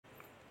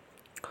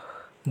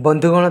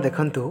बंधुगण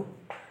देखंतु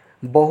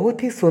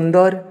बहुत ही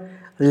सुंदर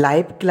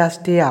लाइव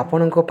क्लासटे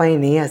आपणक पई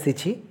नहीं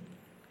आसी।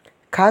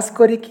 खास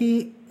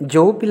करिकी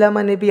जो पिला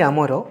माने भी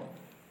आमर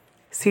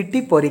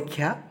सिटी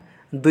परीक्षा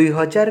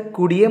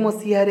 2020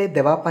 मसीह रे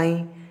देवा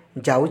पई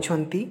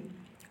जाउछंती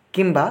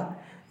किंबा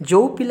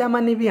जो पिला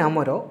माने भी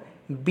आमर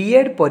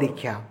बीएड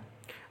परीक्षा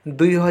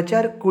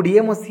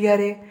 2020 मसीह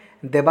रे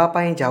देवा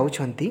पई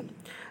जाउछंती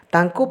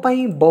तांको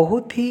पई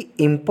बहुत ही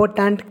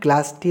इम्पोर्टेंट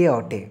क्लासटे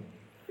अटे।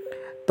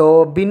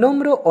 तो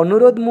विनम्र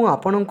अनुरोध मु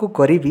आपणको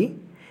करिबी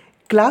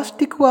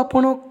क्लासटी को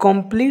आपण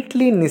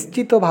कंप्लीटली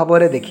निश्चित भाव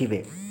में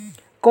देखिए,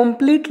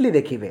 कंप्लीटली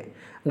देखिए,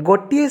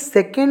 गोटे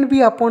सेकेंड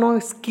भी आपण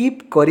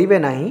स्किप करिवे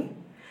नाही।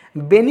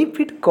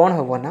 बेनिफिट कौन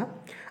होबो ना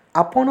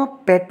आपण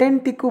पैटर्न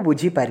टी को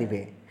बुझी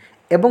पारिबे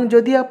एवं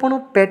जदि आपण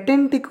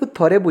पैटर्न टी को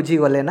थरे बुझी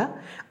गले ना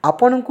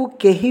आपण को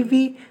केही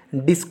भी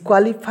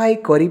डिस्क्वालिफाई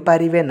करि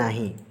पारिबे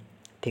नाही।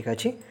 ठीक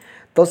अछि।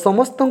 तो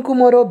समस्त को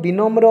मोर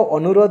विनम्र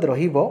अनुरोध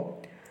रहिबो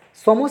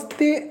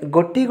समस्ते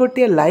गोटी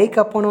गोटे लाइक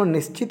आपण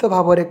निश्चित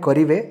भाव में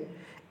करेंगे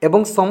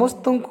एवं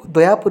समस्त को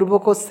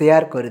दयापूर्वक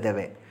शेयर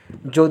करदे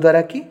जो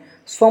द्वारा कि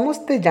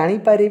समस्ते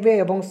जानीपर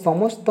एवं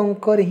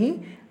समस्तंकर ही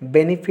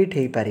बेनिफिट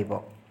हो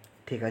पार।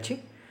 ठीक अच्छे।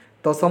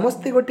 तो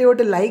समस्ते गोटे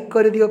गोटे लाइक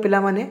कर दियो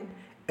पिला माने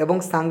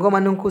एवं सांग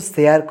मानू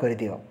शेयर कर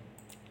दियो।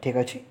 ठीक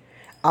अच्छे।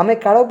 आमे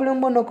काल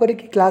विलंब न करी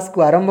क्लास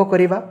को आरंभ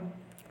करिबा।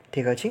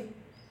 ठीक अच्छे।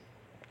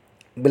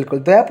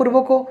 बिल्कुल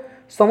दयापूर्वक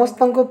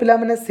समस्त को पिला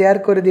माने शेयर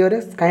कर दियो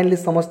रे, काइंडली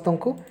समस्त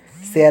को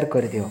शेयर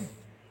कर दियो।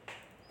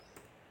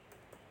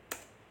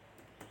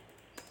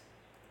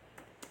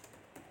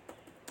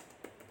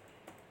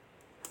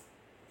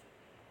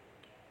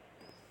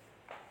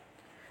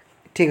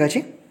 ठीक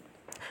अच्छे।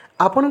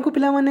 आपण को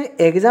पिला माने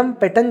एग्जाम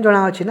पैटर्न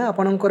जना अछि ना,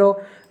 आपणकर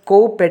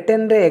को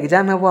पैटर्न रे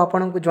एग्जाम हेबो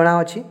आपण को जना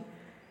अछि,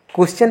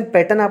 क्वेश्चन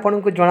पैटर्न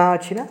आपण को जना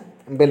अछि ना।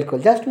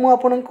 बिल्कुल जस्ट मु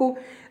आपण को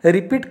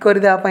रिपीट कर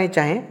देबा पई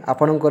चाहे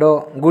आपणकर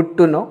गुड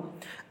टू नो।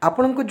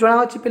 आपण को जना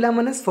अछि पिला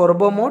माने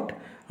सर्वमोट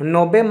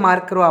 90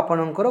 मार्क रो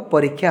आपणकर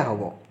परीक्षा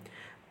होबो।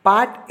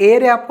 पार्ट ए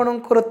रे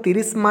आपणकर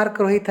 30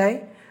 मार्क रही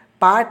थाए,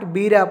 पार्ट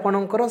बी रे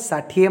आपणकर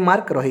 60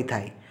 मार्क रही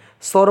थाए।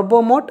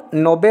 सर्वमोट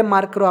 90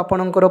 मार्क रो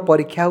आपणकर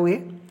परीक्षा हुए।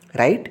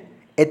 राइट।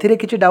 एथिरे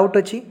किछि डाउट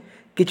अछि?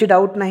 किछि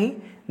डाउट नाही।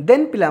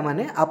 देन पिला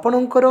माने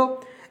आपणकर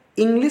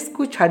इंग्लिश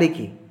को छाड़ी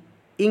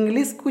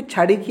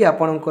की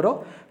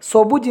आपणकर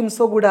सबु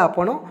जिंस गुडा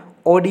आपण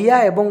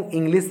ओडिया एवं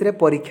इंग्लिश रे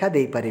परीक्षा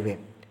दे पारिबे।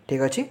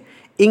 ठीक अछि।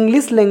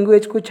 इंग्लिश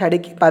लैंग्वेज को छाड़ी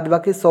की बाद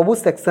बाकी सबु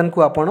सेक्शन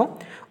को आपण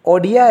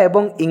ओडिया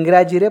एवं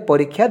इंग्राजी रे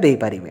परीक्षा दे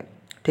पारिबे।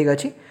 ठीक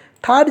अछि।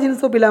 थर्ड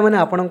जिंस पिला माने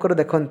आपणकर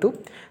देखंतु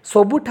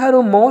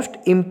सबुठारो मोस्ट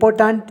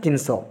इम्पोर्टेंट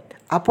जिंस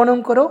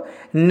आपणकर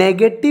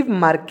नेगेटिव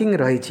मार्किंग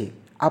रही।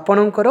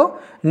 आपणकर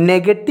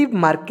नेगेटिव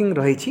मार्किंग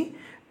रही।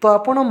 तो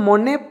आपण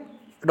मने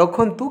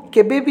रखंतु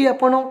केबे भी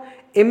आपण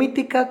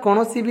एमितिका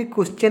कोनोसी भी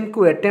क्वेश्चन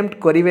को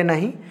अटेम्प्ट करिवे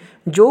नाही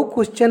जो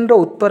क्वेश्चन रो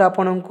उत्तर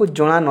आपण को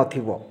जणा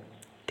नथिबो।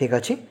 ठीक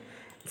अछि।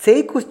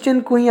 सेही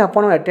क्वेश्चन को ही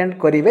आपण अटेम्प्ट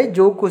करिवे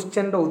जो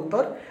क्वेश्चन रो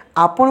उत्तर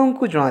आपण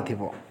को जणा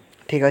थिबो।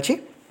 ठीक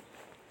अछि।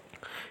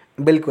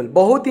 बिल्कुल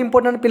बहुत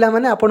इंपोर्टेंट पिला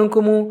माने आपण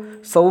को मु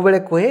सब बेले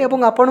कहे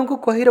एवं आपण को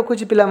कहि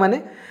रखुची पिला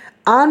माने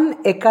आन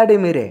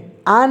एकेडमी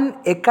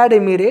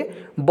रे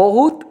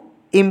बहुत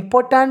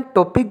इम्पोर्टेंट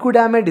टॉपिक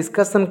गुडा आम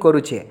डिस्कसन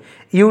करुचे,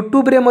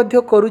 यूट्यूब रे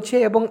मध्य करुचे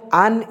एवं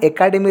आन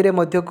एकेडमी रे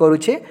मध्य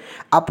करुचे।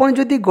 आपण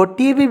जदि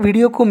गोटे भी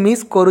वीडियो को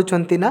मिस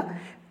करूछंती ना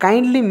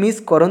काइंडली मिस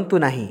करंतु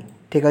नाही।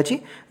 ठीक अछि।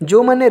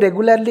 जो माने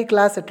रेगुलरली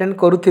क्लास अटेंड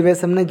करूथिबे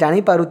सेमने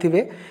जानि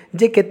पारुथिबे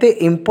जे केते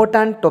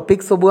इम्पोर्टेंट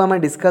टॉपिक सब आम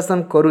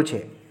डिस्कसन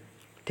करुचे।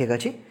 ठीक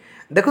अछि।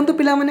 देखंतु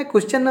पिला माने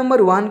क्वेश्चन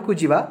नंबर 1 को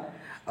जीवा।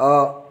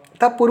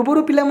 ता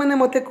पूर्वरु पिला माने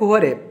मते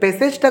कुहरे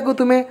पैसेज टाको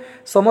तुमे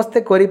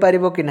समस्ते करि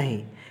पारिबो कि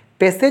नाही।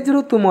 पैसेज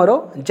रु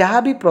तुमरो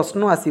जहाँ भी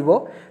प्रश्न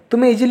आसीबो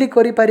तुमे इजिली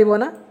करि पारिबो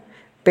ना।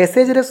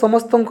 पैसेज रे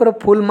समस्तंकर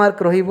फुल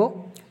मार्क रहिबो।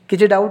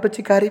 किछि डाउट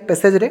अछि कारी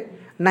पैसेज रे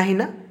नाही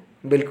ना?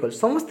 बिल्कुल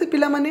समस्त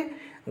पिला माने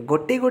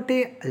गोटे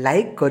गोटे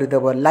लाइक कर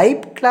देबो।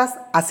 लाइव क्लास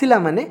आसिला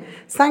माने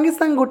सांगे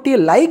सांग गोटे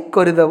लाइक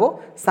कर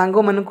देबो, सांग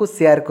मानन को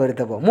शेयर कर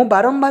देबो। मु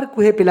बारंबार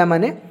कुहे पिला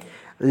माने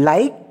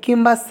लाइक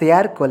किंबा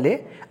शेयर कले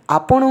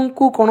आपण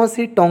को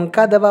कोनोसी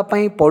टंका देबा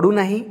पई पडू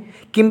नाही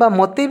किंबा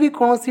मते भी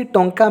कोनोसी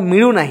टंका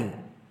मिलू नाही।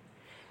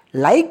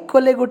 लाइक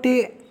कले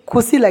गोटे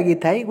खुशी लगी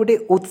थाए,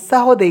 गोटे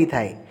उत्साह देई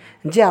थाए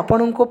जे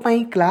आपण को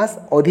पई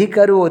क्लास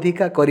अधिकारु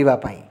अधिका करिबा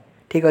पई।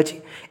 ठीक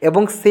अछि।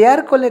 एवं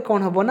शेयर कले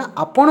कौन होबो ना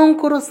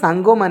आपणकर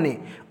सांग माने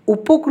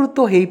उपकृत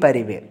हेई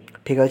पारिबे।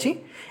 ठीक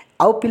अछि।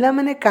 आउ पिला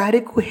माने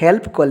काहरे को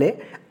हेल्प कले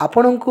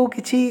आपण को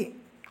किछि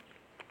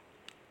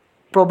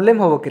प्रॉब्लम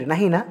होबो कि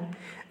नाही ना।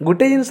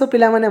 गोटे जिनस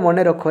पिला माने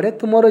मने रखरे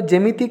तुमरो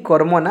जेमिति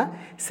कर्म ना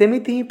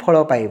सेमिति ही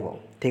फल पाइबो।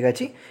 ठीक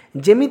अछि।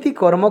 जेमिति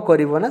कर्म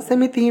करिवो ना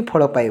सेमिति ही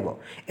फल पाइबो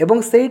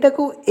एवं सेईटा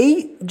को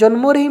एई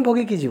जन्म रे ही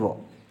भोगी कि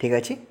जीवो। ठीक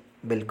अछि।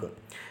 बिल्कुल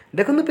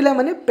देखंतु पिला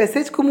माने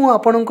पैसेज को मु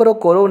आपणकर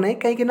करो नै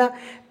काहे ना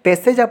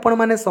पैसेज आपण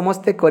माने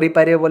समस्ते करि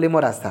पारे बोली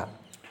मोर आशा।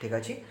 ठीक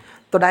अछि।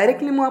 तो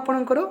डायरेक्टली मु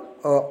आपणकर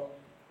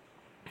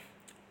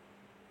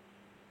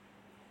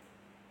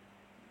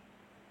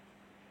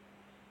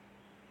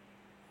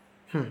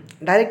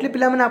डायरेक्टली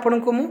पिला माने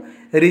आपनको मु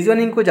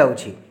रीजनिंग को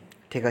जाउछि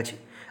ठीक अछि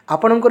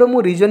आपणकर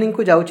मु रीजनिंग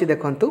को जाउछि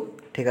देखंतु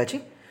ठीक अछि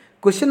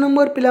क्वेश्चन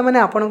नंबर पिला माने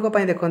आपणको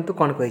पई देखंतु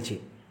कोन कहिछि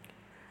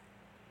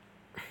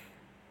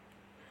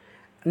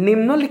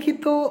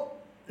निम्नलिखित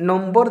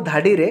नंबर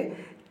धाड़ी रे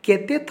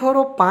केते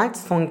थरो 5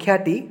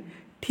 संख्याटी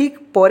ठीक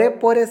परे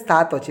परे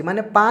 7 अछि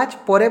माने 5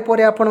 परे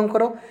परे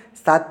आपणकर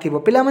 7 थिबो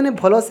पिला माने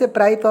भलो से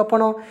प्राय तो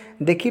आपण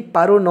देखि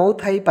पारु नौ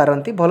थाई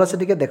पारंती भलो से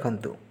टिके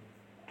देखंतु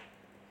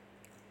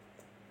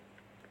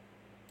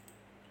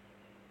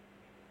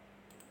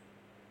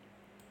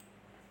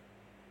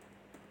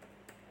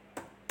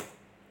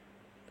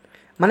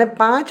माने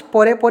 5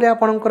 परे परे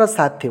आपणकर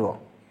 7 थिबो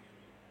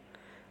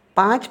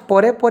 5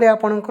 परे परे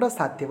आपणकर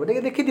 7 थिबो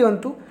देखि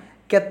दियंतु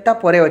केत्ता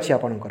परे अछि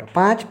आपणकर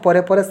 5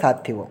 परे परे 7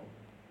 थिबो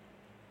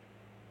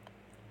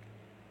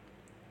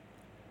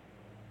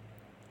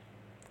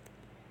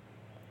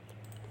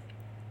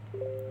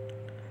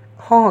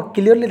हाँ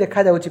क्लियरली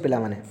देखा जाउछि पिला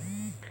माने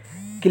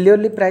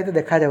क्लियरली प्राय तो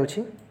देखा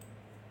जाउछि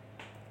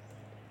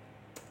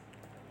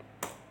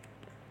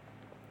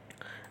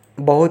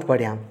बहुत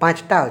बढ़िया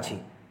 5टा अछि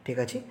ठीक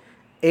अछि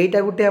एटा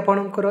गुटे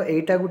आपणकर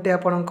एटा गुटे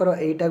आपणकर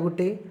एटा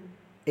गुटे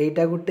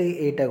एटा गुटे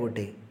एटा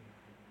गुटे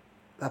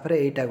तापर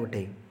एटा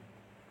गुटे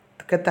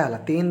तो केता हला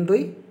 3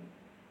 2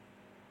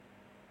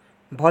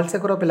 भल से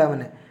करो पिला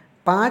माने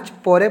 5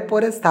 परे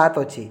परे 7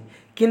 अछि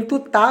किंतु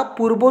ता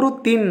पूर्वरु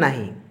 3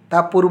 नाही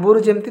ता पूर्वरु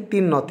जेमति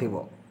 3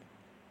 नथिबो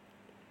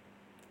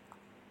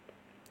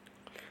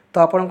तो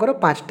आपणकर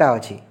 5टा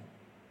अछि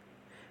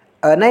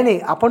नहीं नहीं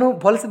आपण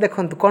भल से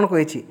देखंतु कोन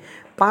कहिछि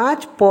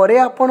 5 परे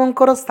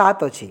आपणकर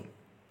 7 अछि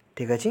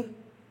ठीक अछि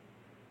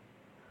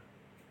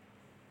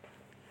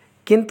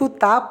किंतु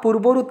ता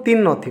पूर्वरु 3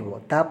 नथिबो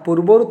ता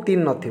पूर्वरु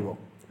 3 नथिबो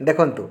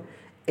देखंतु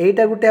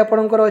एटा गुटे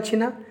आपणकर अछि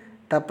ना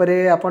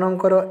तापरे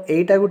आपणकर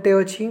एटा गुटे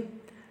अछि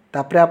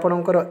तापरे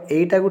आपणकर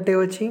एटा गुटे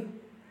अछि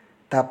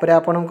तापरे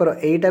आपणकर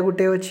एटा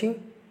गुटे अछि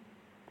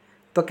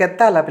तो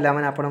केत्ता हला पिला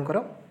माने आपणकर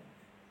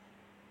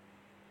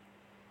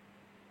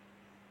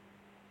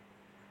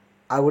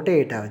आ गुटे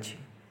एटा अछि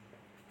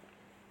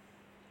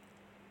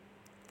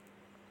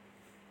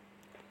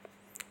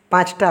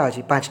 5टा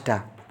अछि 5टा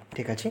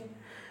ठीक अछि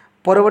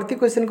परवर्ती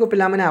क्वेश्चन को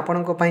पिला माने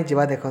आपणको पई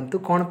जिवा देखंतु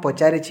कोन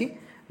पचारिछि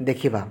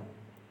देखिबा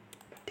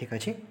ठीक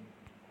अछि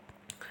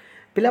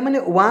पिला माने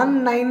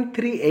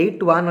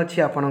 19381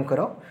 अछि आपणकर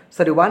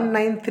सॉरी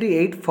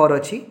 19384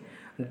 अछि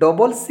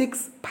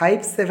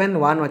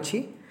 66571 अछि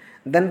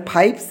देन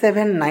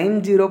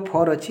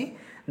 57904 अछि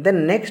देन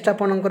नेक्स्ट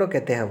आपणकर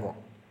केते हेबो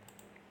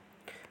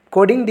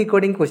कोडिंग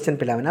डिकोडिंग क्वेश्चन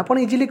पिला माने आपण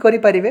इजीली करि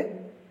परिबे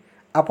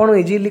आपण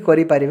इजीली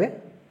करि परिबे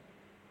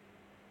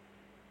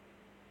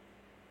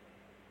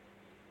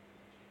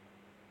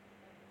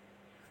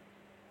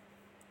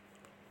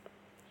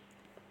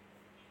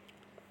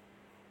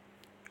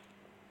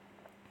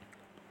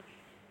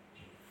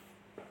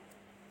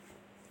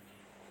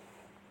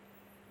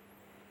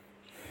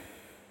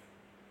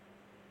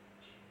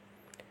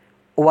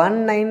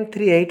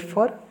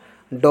 19384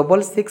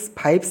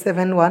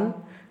 66571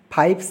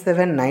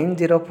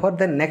 57904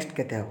 देन नेक्स्ट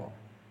केते हेबो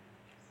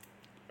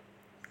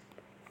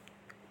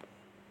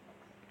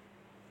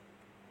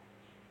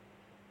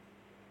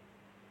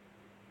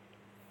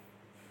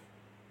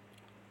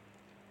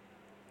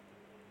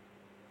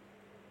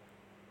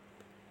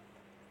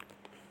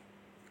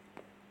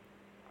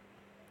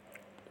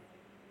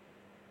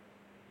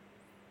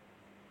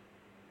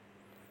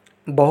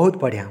बहुत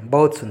बढ़िया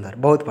बहुत सुंदर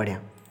बहुत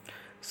बढ़िया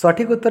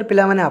सठिक उत्तर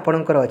पिला माने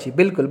आपणकर अछि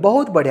बिल्कुल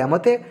बहुत बढ़िया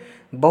मते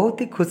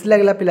बहुत ही खुशी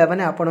लागला पिला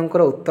माने आपणकर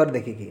उत्तर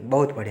देखिकी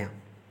बहुत बढ़िया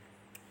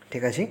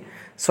ठीक अछि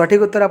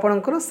सठिक उत्तर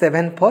आपणकर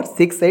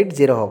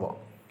 74680 हबो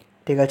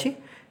ठीक अछि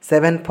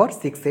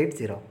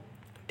 74680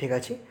 ठीक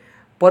अछि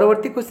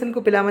परवर्ती क्वेश्चन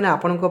को पिला माने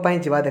आपणको पई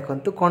जिवा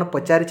देखंतु कोन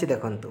पचारिछि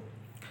देखंतु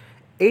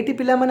एठी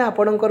पिला माने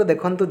आपणकर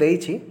देखंतु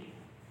देइछि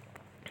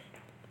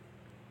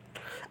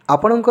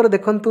आपणकर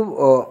देखंतु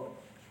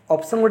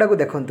ऑप्शन गुडा को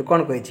देखंतु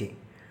कोन कहिछि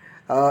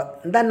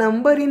the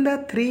number in the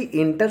three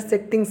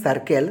intersecting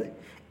circle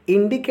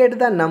indicate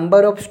the number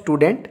of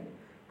student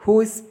who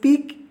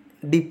speak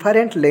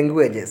different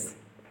languages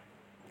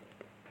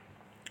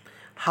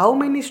how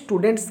many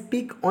students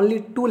speak only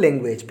two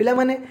language पिला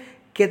माने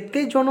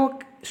केते जनो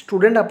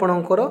स्टूडेंट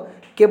आपणकर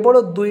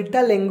केवल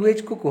दुईटा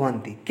लैंग्वेज को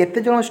कहंती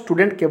केते जनो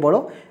स्टूडेंट केवल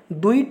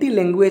दुईटी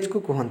लैंग्वेज को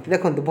कहंती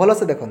देखंतु भलो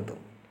से देखंतु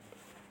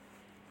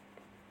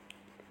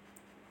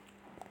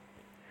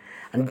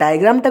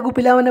डायग्राम टाकू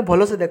पिला माने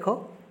भलो से देखो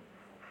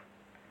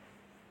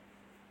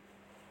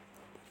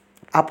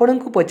आपण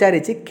को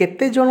पचारिछि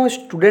केते जनो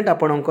स्टूडेंट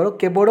आपणकर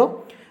केवल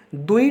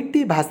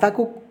दुईटी भाषा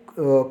को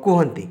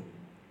कहंती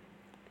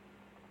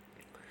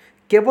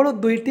केवल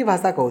दुईटी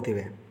भाषा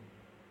कहउथिबे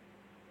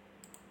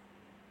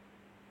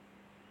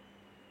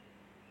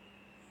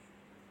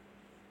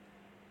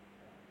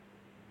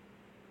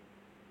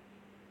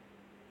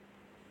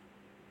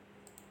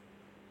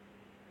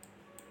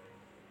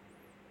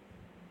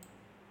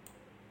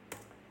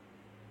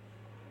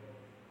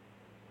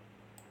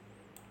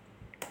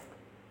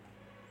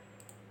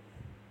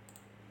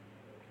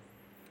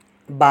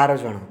 12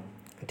 जन।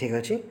 ठीक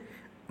अच्छे,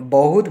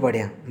 बहुत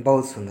बढ़िया,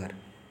 बहुत सुंदर।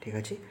 ठीक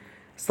अच्छे,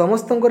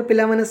 समस्त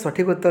पिला माने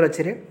सठिक उत्तर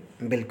अच्छे रे,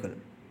 बिल्कुल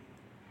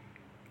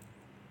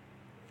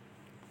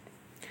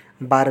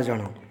 12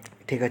 जन।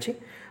 ठीक अच्छे,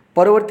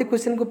 परवर्ती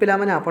क्वेश्चन को पिला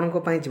माने आपन को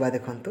पई जिबा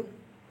देखंतु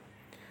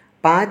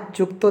 5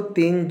 युक्त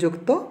 3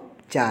 युक्त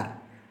 4,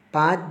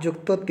 5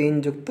 युक्त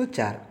 3 युक्त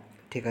 4।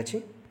 ठीक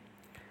अच्छे,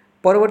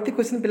 परवर्ती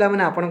क्वेश्चन पिला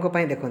माने आपन को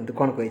पई देखंतु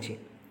कोन कहछि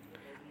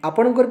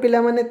आपनकर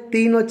पिला माने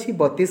 3 अच्छी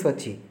 32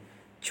 अच्छी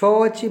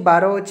 6 अच्छी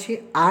 12 अच्छी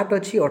 8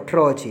 अच्छी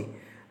 18 अच्छी।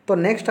 तो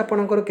नेक्स्ट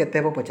आपनकर केते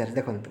हो पचार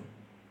देखंतु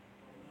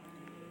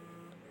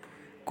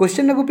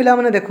क्वेश्चन को पिला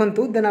माने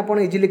देखंतु देन आपन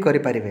इजीली करि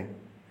परिबे।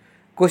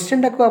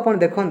 क्वेश्चन को आपन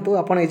देखंतु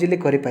आपन इजीली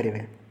करि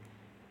परिबे।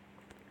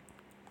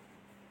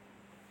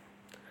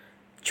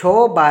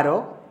 6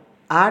 12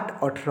 8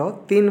 18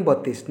 3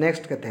 32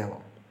 नेक्स्ट केते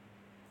हो?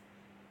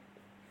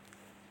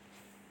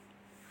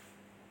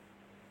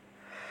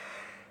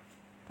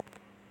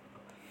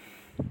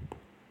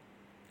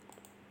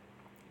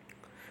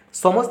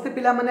 समस्त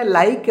पिला माने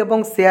लाइक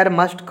एवं शेयर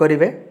मस्ट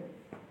करिवे।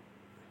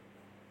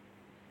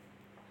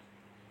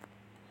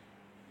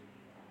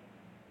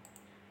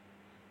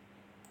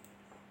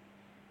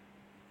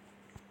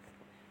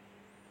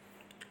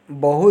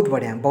 बहुत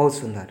बढ़िया, बहुत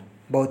सुंदर,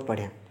 बहुत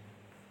बढ़िया,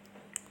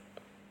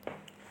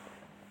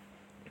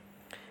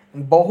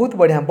 बहुत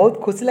बढ़िया,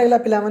 बहुत खुशी लगला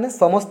पिला माने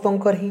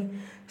समस्तंकर ही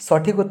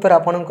सठिक उत्तर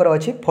आपणकर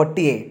अच्छी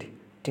 48।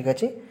 ठीक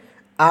अच्छे,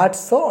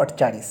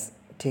 848।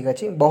 ठीक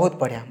अच्छे, बहुत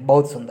बढ़िया,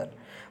 बहुत सुंदर।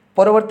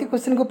 परवर्ती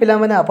क्वेश्चन को पिला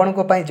माने आपन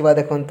को पाई जवा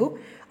देखंतु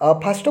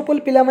फर्स्ट ऑफ ऑल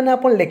पिला माने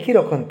आपन लेखि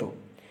रखंतु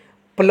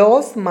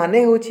प्लस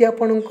माने होची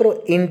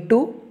आपनकर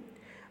इनटू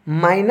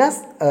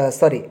माइनस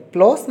सॉरी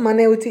प्लस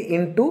माने होची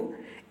इनटू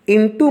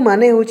इनटू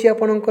माने होची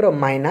आपनकर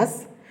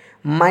माइनस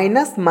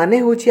माइनस माने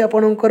होची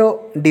आपनकर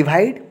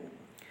डिवाइड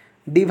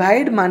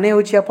डिवाइड माने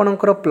होची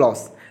आपनकर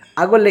प्लस।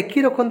 आगो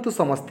लेखि रखंतु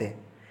समस्ते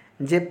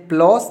जे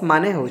प्लस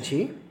माने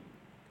होची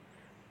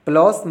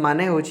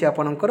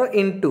आपनकर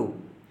इनटू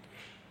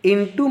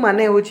इनटू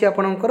माने होची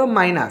आपनकर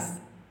माइनस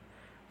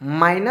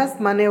माइनस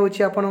माने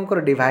होची आपनकर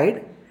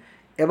डिवाइड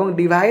एवं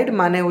डिवाइड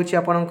माने होची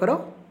आपनकर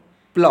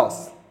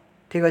प्लस।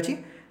 ठीक अछि,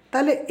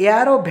 ताले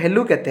यार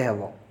वैल्यू केते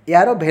हेबो?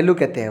 यार वैल्यू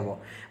केते हेबो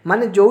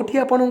माने जोठी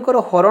आपनकर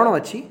हरण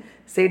अछि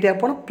सेठी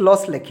आपन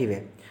प्लस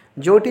लिखिबे,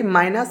 जोठी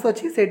माइनस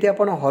अछि सेठी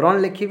आपन हरण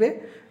लिखिबे,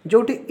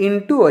 जोठी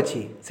इनटू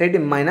अछि सेठी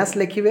माइनस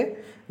लिखिबे,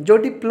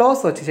 जोठी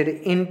प्लस अछि सेठी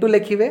इनटू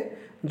लिखिबे,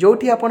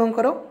 जोठी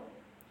आपनकर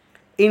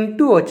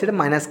इनटू अछि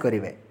माइनस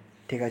करिवे।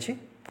 ठीक अच्छे,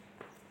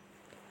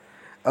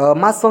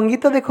 माँ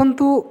संगीत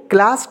देखंतु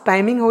क्लास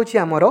टाइमिंग होची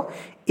आमर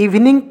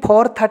इवनिंग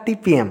 4:30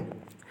 PM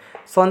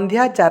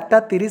संध्या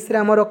 4:30 रे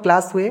आमर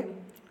क्लास हुए।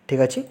 ठीक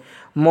अच्छे,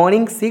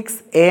 मॉर्निंग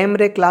 6 AM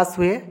रे क्लास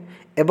हुए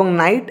एवं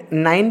नाइट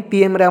 9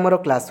 PM रे आमर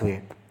क्लास हुए।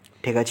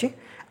 ठीक अच्छे,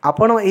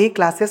 आपण यही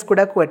क्लासेस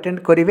गुड़ा को अटेंड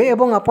करेंगे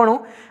एवं आपण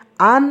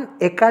आन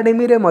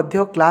एकाडेमी रे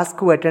मध्य क्लास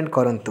को अटेंड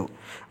करंतु।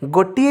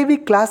 गोटे भी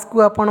क्लास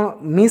को आपण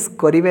मिस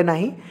करेंगे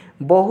नहीं,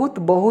 बहुत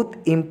बहुत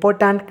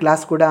इम्पोर्टाट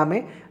क्लास गुड़ा आम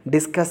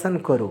डिस्कसन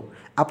करूँ।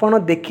 आपण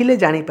देखिले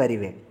जानी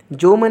पारिबे,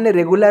 जो मैंने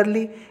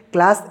रेगुलारली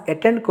क्लास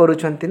अटेंड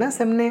करूछंती ना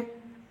सेमने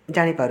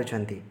जानी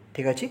पारुछंती।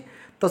 ठीक अच्छे,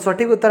 तो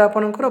सठिक उत्तर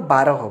आपणकर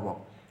 12 हम।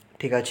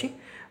 ठीक अच्छे,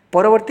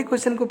 परवर्ती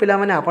क्वेश्चन को पिला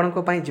माने आपण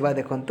को पई जिबा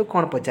देखंतु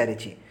कोन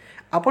पचारिछि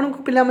आपण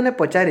को पिला माने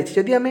पचारिछि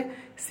जदि आमे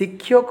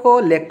शिक्षक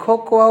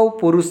लेखक आउ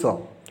पुरुष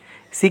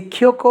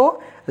शिक्षक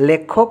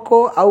लेखक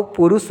आउ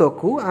पुरुष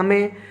को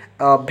आमे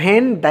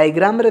भेन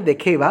डायग्राम रे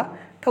देखैबा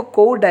तो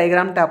को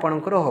डायग्रामटा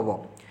आपणकर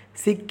हम?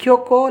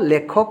 शिक्षक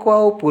लेखक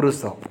आउ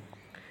पुरुष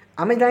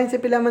आमे जानिछे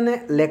पिला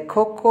माने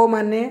लेखक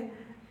माने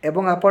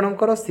एवं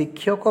आपणकर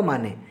शिक्षक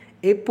माने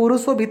ए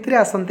पुरुष भितरे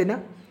आसंती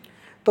ना,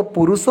 तो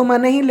पुरुष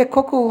माने ही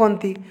लेखक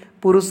हुअंती,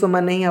 पुरुष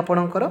माने ही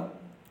आपणकर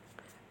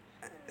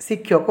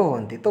शिक्षक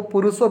हुअंती, तो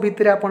पुरुष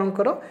भितरे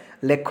आपणकर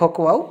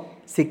लेखक आउ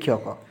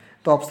शिक्षक,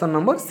 तो ऑप्शन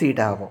नंबर सी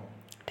टा हम।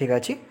 ठीक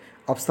अच्छे,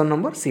 ऑप्शन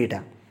नंबर सी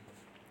टा।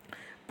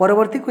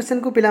 परवर्ती क्वेश्चन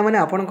को पिला माने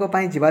आपण को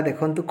पई जिबा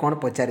देखंतु कोन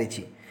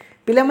पचारिछि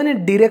पिला माने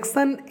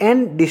डायरेक्शन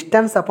एंड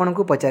डिस्टेंस आपण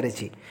को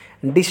पचारिछि।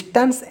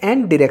 डिस्टेंस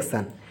एंड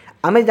डायरेक्शन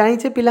आमे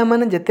जानिछे पिला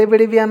माने जते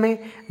बेले भी आमे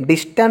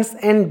डिस्टेंस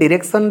एंड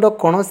डायरेक्शन रो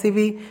कोनोसी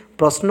भी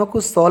प्रश्न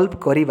को सॉल्व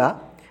करिबा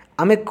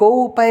आमे को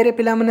उपाय रे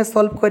पिला माने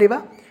सॉल्व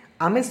करिबा?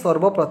 आमे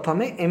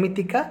सर्वप्रथमे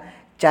एमितिका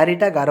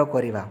चारिटा गारो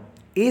करिबा,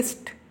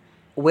 ईस्ट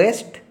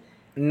वेस्ट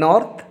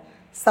नॉर्थ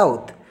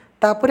साउथ,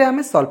 तापरे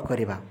आमे सॉल्व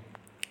करिबा।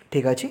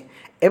 ठीक अच्छे,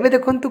 एबे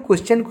देखंतु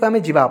क्वेश्चन को आमे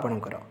जिबा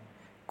आपणकर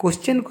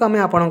क्वेश्चन को आमे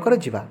आपणकर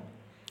जिबा।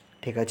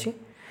 ठीक अच्छे,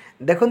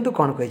 देखंतु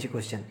कोन कहछि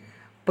question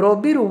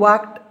Prabir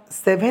walked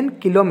 7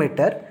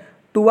 kilometre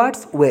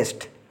towards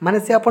waste माने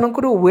से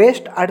आपणकर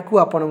वेस्ट आड को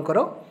आपणकर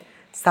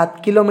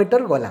 7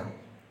 किलोमीटर गला।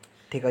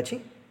 ठीक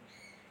अच्छे,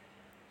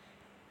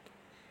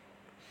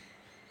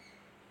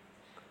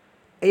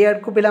 ए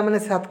आड को पिला माने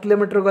 7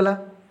 किलोमीटर गला।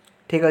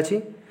 ठीक अच्छे,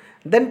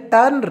 देन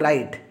टर्न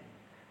राइट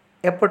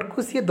एपट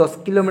को सी 10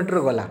 किलोमीटर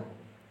गला।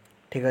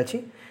 ठीक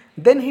अच्छे,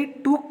 then he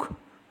took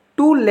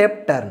 2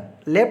 left turn,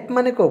 left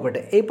माने को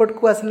पटे ए पट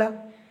को आसला,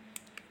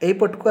 ए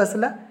पट को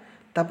आसला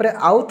तापर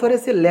आउ थोड़े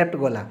से लेफ्ट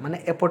गला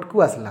माने एपट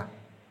को आसला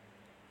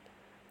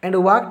एंड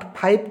वाक्ड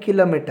 5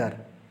 किलोमीटर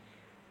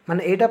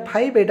माने एटा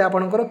 5 एटा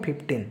आपनकर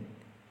 15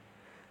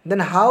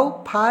 then how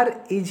far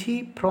is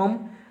he from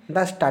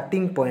the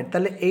starting point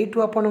ताले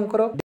एठू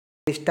आपनकर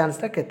डिस्टेंस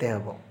केते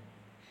हबो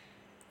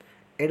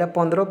एटा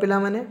 15 पिला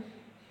माने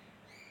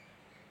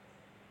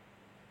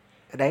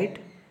राइट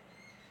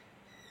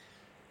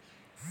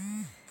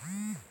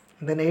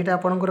देन एटा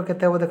आपनकर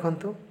केते हबो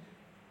देखंतु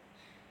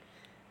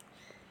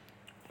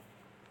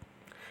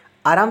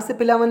आराम से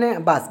पिला माने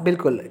बास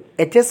बिल्कुल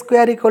H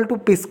square equal to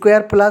P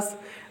square plus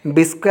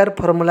B square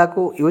formula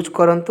को यूज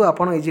करंतु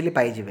आपण इजीली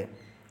पाई जिवे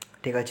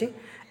ठीक अछि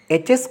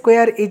H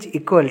square is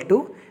equal to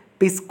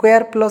P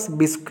square plus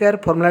B square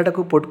formula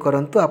को पुट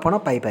करंतु आपण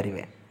पाई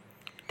परिवे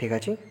ठीक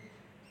अछि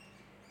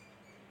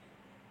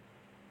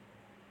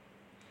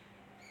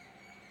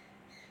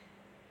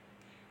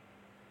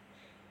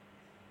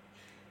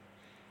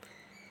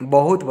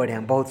बहुत बढ़िया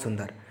बहुत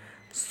सुंदर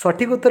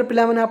सठिक उत्तर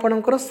पिला माने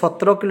आपणकर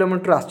 17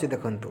 किलोमीटर आसछि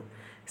देखंतु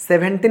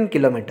 17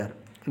 किलोमीटर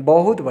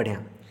बहुत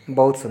बढ़िया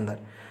बहुत सुंदर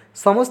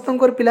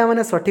समस्तंकर पिला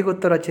माने सठिक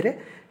उत्तर अछि रे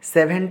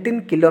 17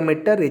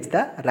 kilometre is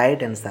the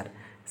right answer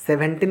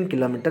 17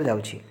 kilometre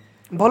जाउछि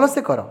भलो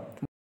से करो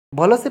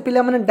भलो से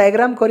पिला माने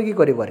डायग्राम करकी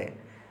करिवो रे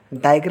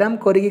डायग्राम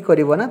करकी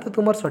करिवो ना तो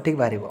तुमर सठिक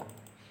बारिवो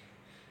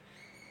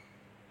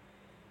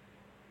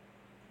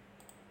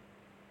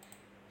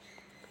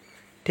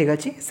ठीक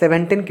अछि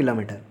 17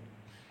 किलोमीटर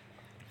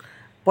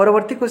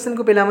परवर्ती क्वेश्चन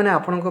को पिला माने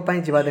आपन को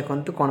पई जिबा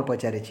देखंतु कोन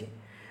पचारे छी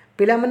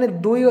पिला माने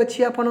 2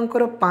 अछि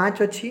आपनकर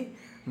 5 अछि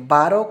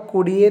 12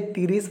 20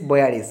 30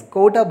 42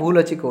 कोटा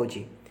भूल अछि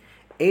कहूची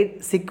ए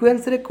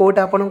सीक्वेंस रे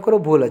कोटा आपनकर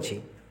भूल अछि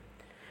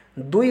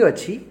 2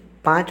 अछि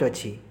 5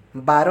 अछि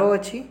 12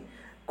 अछि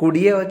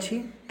 20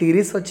 अछि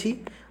 30 अछि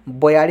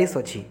 42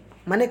 अछि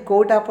माने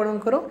कोटा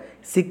आपनकर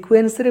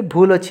सीक्वेंस रे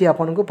भूल अछि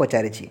आपन को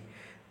पचारे छी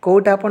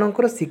कोटा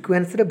आपनकर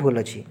सीक्वेंस रे भूल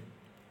अछि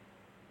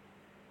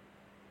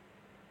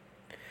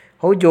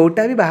हो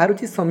जोटा भी बाहर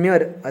समय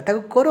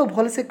करो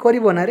भल से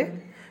कर ना रे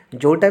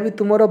जोटा भी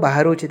तुमर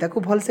बाहर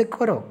भल से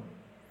कर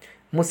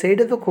मुझे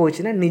तो कहूँ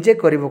ना निजे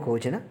कर कहूँ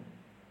ना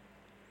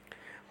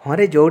हाँ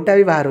रे जोटा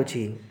भी बाहर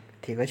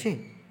ठीक अच्छे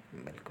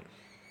बिल्कुल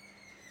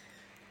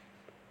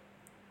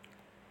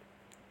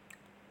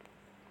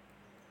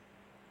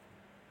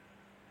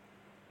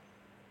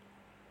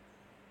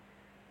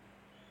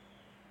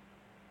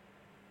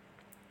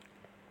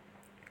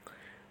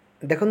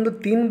देखो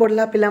 3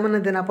 बढ़ला पिला माने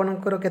देन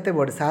आपनकर केते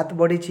बढ़ 7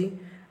 बढ़ी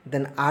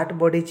देन 8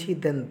 बढ़ी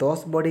देन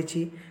 10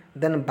 बढ़ी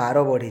देन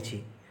 12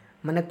 बढ़ी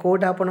माने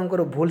कोटा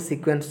आपनकर भूल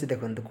सीक्वेंस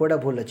देखंतु कोटा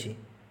भूल अछि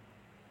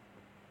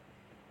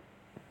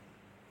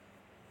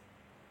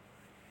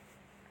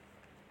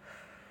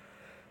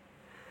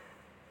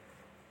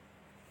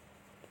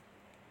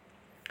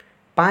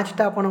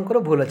पांचटा आपनकर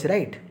भूल अछि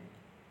राइट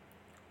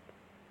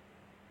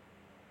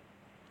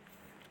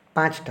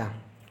पांचटा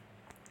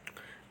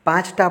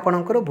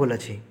आपनकर भूल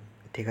अछि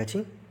ठीक अच्छे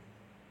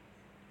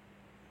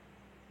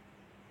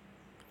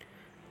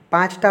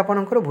 5टा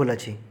आपनकर भूल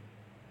अच्छी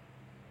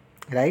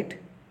राइट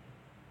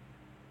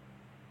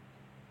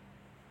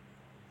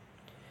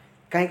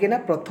कहीं ना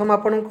प्रथम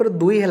आपनकर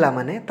 2 है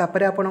माने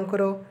तापरे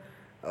आपनकर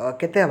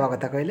केते हवा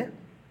कथा कहले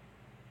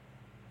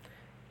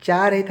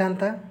 4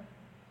 होता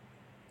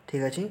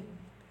ठीक अच्छे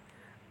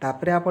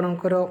तापरे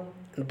आपनकर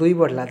 2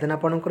 बढ़ला देन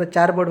आपनकर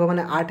 4 बढ़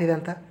माने 8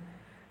 होता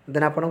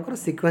देन आपनकर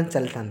सीक्वेंस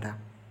चलता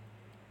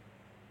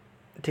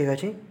ठीक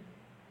अच्छे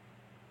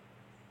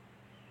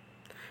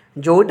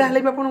जोटा हेले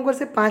भी आपनकर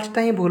से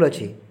 5टा ही भूल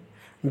अच्छी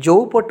जो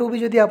पटू भी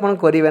जदि आपन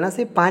करेंगे ना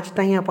से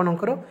 5टा ही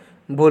आपनकर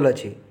भूल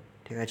अच्छी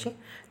ठीक अच्छे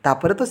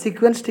तापर तो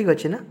सीक्वेंस ठीक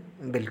अच्छे ना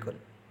बिल्कुल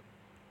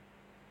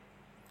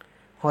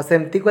हाँ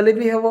सेमती कले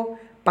भी हेबो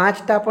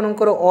 5टा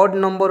आपनकर ऑड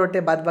नंबर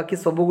अटे बाद बाकी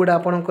सब गुड़ा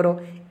आपनकर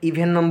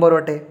इवेन नंबर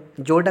अटे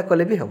जोटा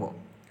कले भी हेबो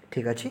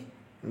ठीक अच्छे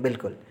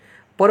बिल्कुल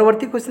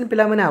परवर्ती क्वेश्चन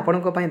पिला माने आपन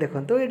को पई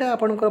देखंतो एटा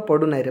आपनकर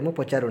पडू नै रे मु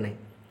पचारू नै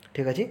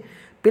ठीक अच्छे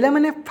पिला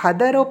माने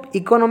फादर ऑफ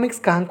इकोनॉमिक्स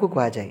कहाँ को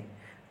कहा जाए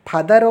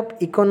फादर ऑफ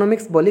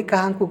इकोनॉमिक्स बोली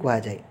कहाँ को कहा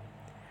जाए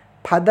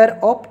फादर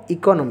ऑफ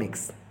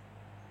इकोनॉमिक्स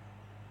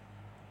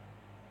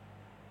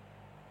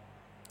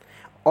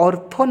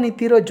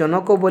अर्थनीतिर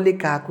जनक बोली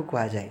क्या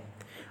कह जाए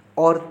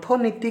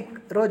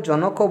अर्थनीतिर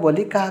जनक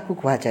बोली क्या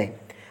कह जाए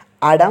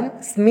आडम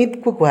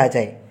स्मिथ को कह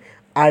जाए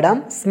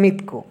आडम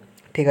स्मिथ को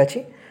ठीक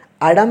अच्छे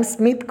आडम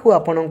स्मिथ को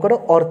आपणकर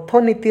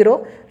अर्थनीतिर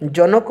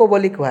जनक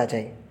बोली कह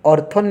जाए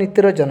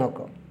अर्थनीतिर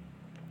जनक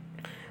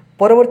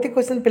परवर्ती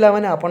क्वेश्चन पिला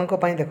माने आपणक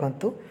पई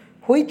देखंतु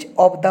which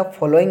of the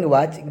following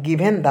was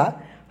given the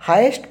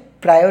highest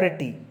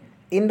priority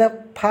in the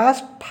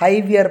first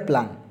 5 year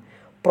plan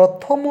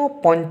प्रथम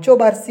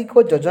पंचवार्षिक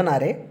योजना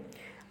रे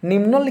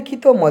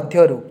निम्नलिखित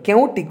मध्यरु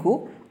केउटिकु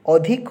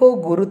अधिक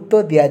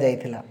गुरुत्व दिया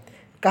जाइथिला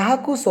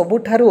काहाकु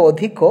सबुठारु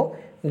अधिक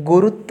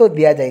गुरुत्व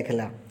दिया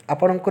जाइथिला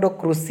आपणकर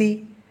कृषि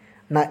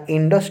ना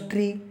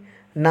इंडस्ट्री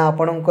ना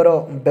आपणकर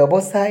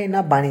व्यवसाय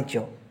ना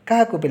वाणिज्य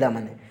काहाकु पिला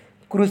माने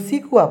कृषि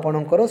को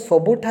आपणकर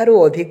सबुठारु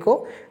अधिक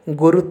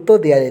गुरुत्व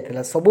दिया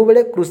जाइथिला सबु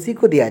बेले कृषि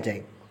को दिया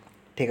जाए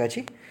ठीक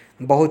अछि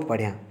बहुत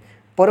बढ़िया।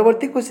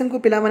 परवर्ती क्वेश्चन को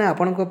पिला माने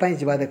आपन को पई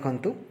जिबा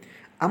देखंतु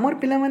आमर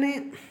पिला माने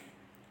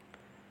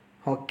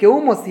हाँ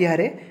क्यों मसीह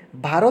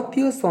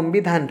भारतीय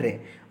संविधान रे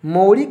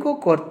मौलिक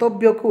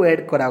कर्तव्य को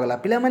ऐड करागला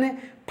पिला माने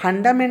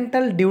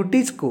फंडामेंटल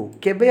ड्यूटीज को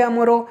केबे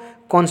आमर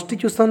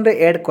कॉन्स्टिट्यूशन रे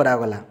ऐड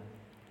करागला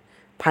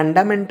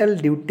फंडामेंटल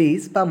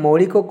ड्यूटीज बा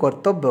मौलिक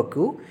कर्तव्य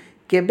को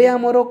केबे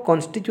आमर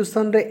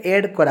कॉन्स्टिट्यूशन रे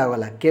ऐड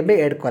करागला केबे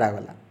ऐड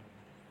करागला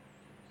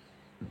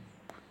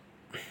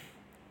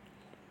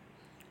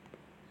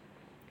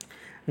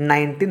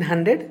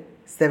 1976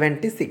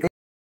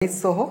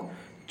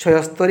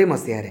 1976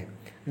 मसीह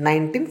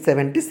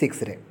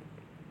 1976 रे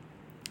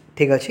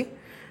ठीक अच्छे।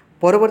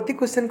 परवर्ती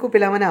क्वेश्चन को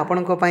पिला माने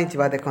आपन को पई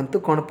जिबा देखंतु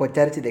कोन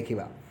पचारछि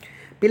देखिबा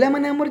पिला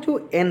माने हमर जो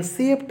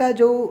एनसीएफ टा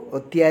जो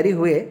तयारी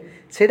हुए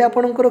सेटा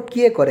आपनकर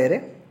किए करे रे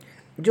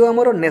जो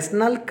हमर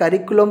नेशनल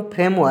करिकुलम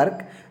फ्रेमवर्क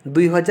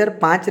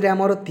 2005 रे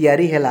हमर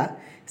तयारी हैला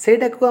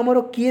सेटा को हमर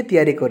किए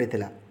तयारी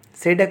करितला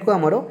सेटा को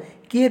हमर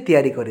किए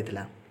तयारी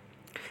करितला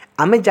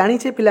आमे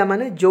जानिछे पिला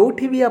माने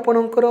जोठी भी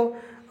आपनकर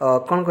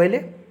कोन कहले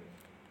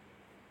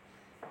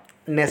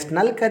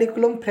नेशनल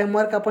करिकुलम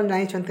फ्रेमवर्क आपन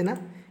जानिछंती ना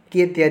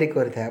किए तयारी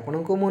करता है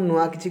आपन को मो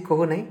नुआ किछि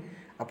कहू नै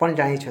आपन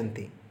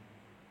जानिछंती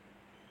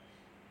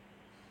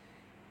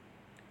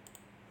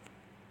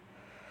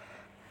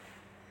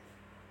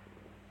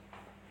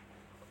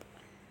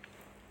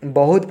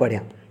बहुत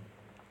बढ़िया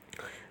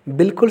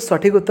बिल्कुल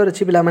सठिक उत्तर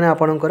अच्छी पिला माने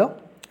आपनकर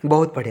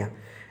बहुत बढ़िया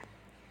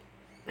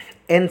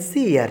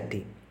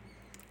एनसीईआरटी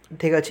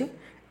ठीक अच्छे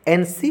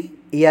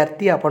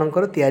एनसीईआरटी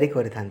आपनकर तयारी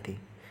करिथांती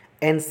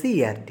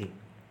एनसीईआरटी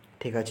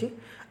ठीक अच्छे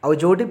आउ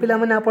जोटी पिला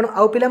माने आपन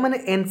आउ पिला माने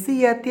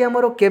एनसीईआरटी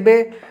हमरो केबे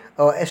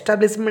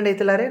एस्टाब्लिशमेंट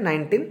हेतला रे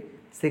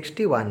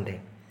 1961 रे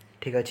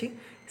ठीक अच्छे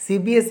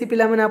सीबीएसई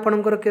पिला माने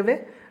आपनकर केबे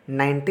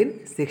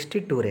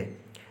 1962 रे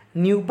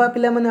न्यूपा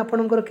पिला माने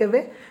आपनकर केबे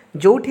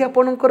जोठी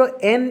आपनकर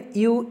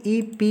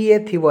एनयूईपीए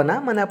थिबो ना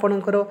माने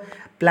आपनकर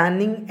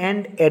प्लानिंग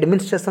एंड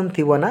एडमिनिस्ट्रेशन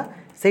थिबो ना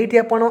सेठी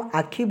आपण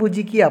आखि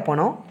बुझी की आपण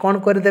कोन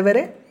कर देबे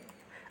रे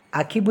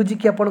आखि बुझी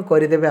की आपण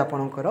कर देबे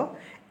आपनकर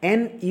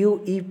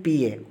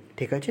एनयूईपीए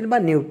ठीक अछि बा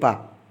NUEPA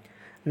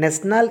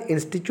national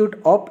institute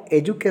of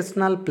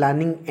educational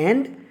planning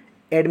and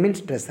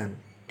administration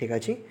ठीक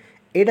अछि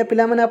एटा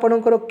पिला माने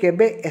आपनकर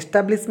केबे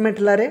एस्टाब्लिशमेंट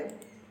ला रे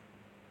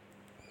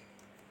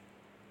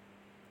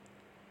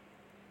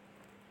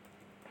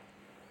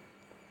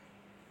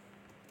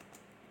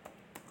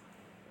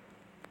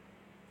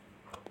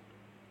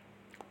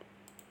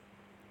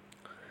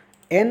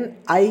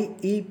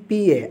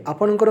एनआईईपीए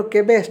आपनकर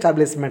केबे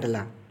एस्टाब्लिशमेंट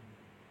ला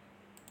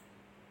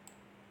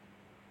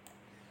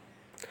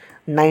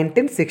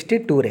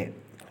 1962 रे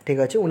ठीक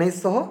अच्छे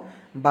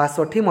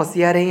 1962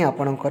 मसीह ही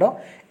आपणकर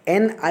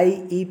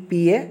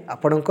एनआईईपीए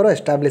आपणकर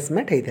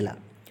एस्टाब्लिशमेंट होता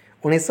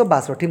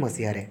 1962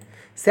 मसीह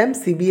सेम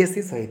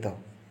सीबीएसई सहित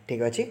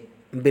ठीक अच्छे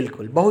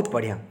बिल्कुल बहुत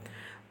बढ़िया।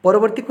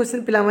 परवर्ती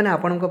क्वेश्चन पिला माने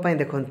आपणक पई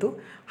देखंतु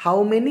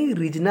how many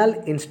regional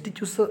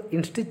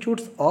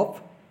institutes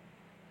of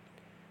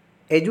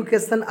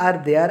education are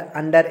there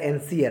under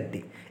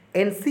NCERT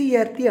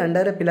NCERT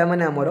under पिला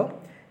माने हमरो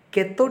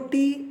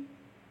केतोटी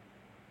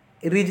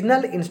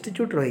रीजनल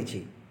इंस्टीट्यूट रही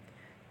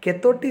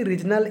केतोटी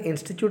रीजनल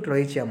इंस्टीट्यूट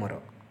रही आमर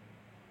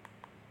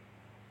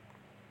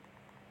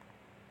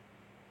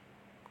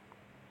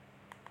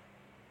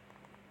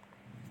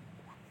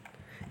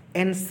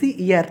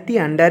एनसीईआरटी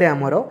अंडर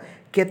आमर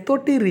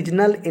केतोटी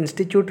रीजनल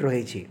इंस्टीट्यूट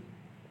रही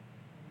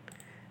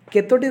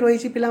केतोटी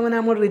रही पिला माने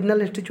आमर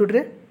रीजनल इंस्टीट्यूट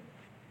रे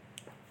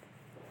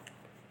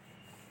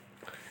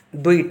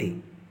दुईटी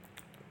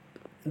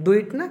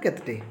ना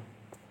केतटी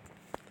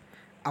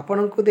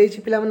आपण को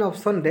देछि पिला माने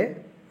ऑप्शन रे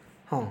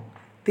हाँ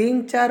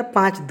 3 4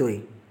 5 2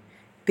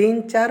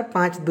 3 4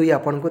 5 2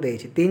 आपण को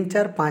देछि 3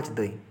 4 5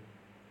 2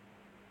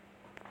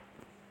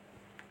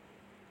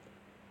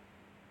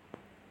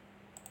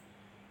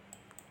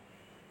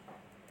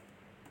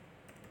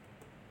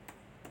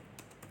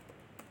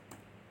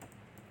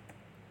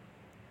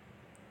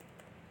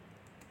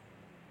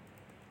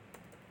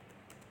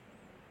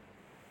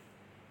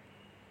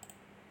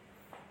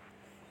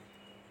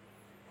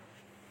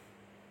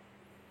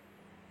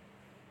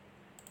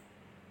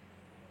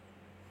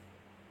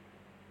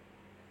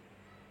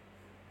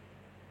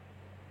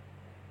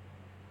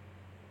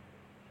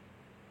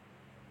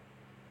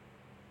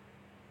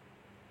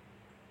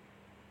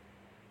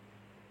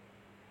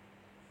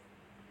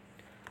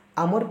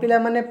 आमर पिला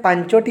माने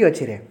पांचोटी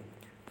अच्छी रे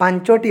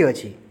पांचोटी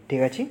अच्छी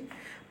ठीक अच्छे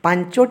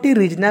पांचोटी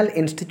रीजनल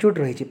इंस्टीट्यूट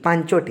रही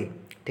पांचोटी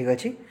ठीक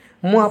अच्छे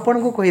मु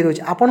आपन को कहि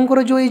दोछि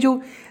आपनकर जो जो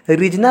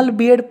रीजनल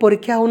बीएड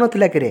परीक्षा हो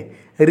नथिला कि रे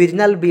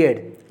रीजनल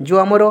बीएड जो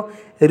आमर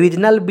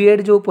रीजनल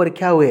बीएड जो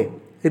परीक्षा हुए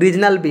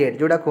रीजनल बीएड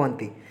जोड़ा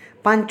कहती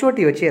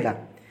पांचोटी अच्छी है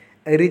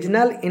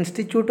रीजनल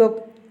इंस्टीट्यूट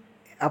ऑफ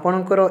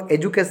आपनकर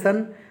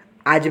एजुकेशन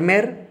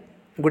आजमेर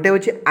गोटे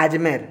होछि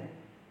आजमेर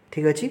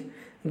ठीक अच्छे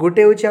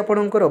गोटे होछि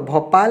आपनकर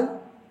भोपाल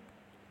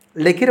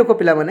लेखि रख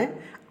पिला माने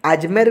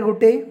आजमेर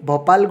गुटे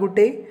भोपाल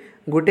गुटे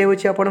गोटे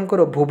होछि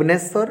आपनकर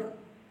भुवनेश्वर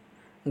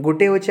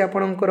गोटे होछि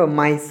आपनकर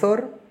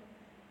माइसोर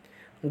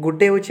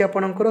गोटे होछि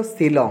आपनकर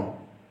शिलंग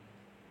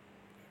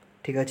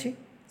ठीक अच्छे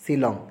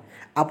शिलंग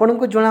आपन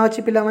को जना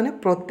अच्छी पिलामाने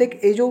प्रत्येक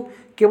ये जो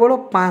केवल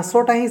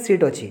 500टा ही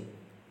सीट अच्छी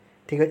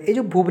ठीक है ये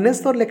जो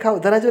भुवनेश्वर लेखा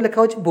धरा जो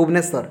लेखा अच्छे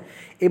भुवनेश्वर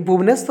ये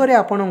भुवनेश्वर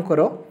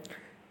आपणकर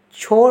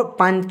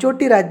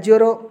 5टी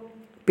राज्यर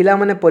पिला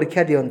माने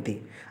परीक्षा दियंती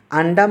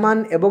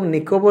अंडमान एवं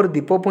निकोबर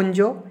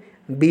द्वीपपुंज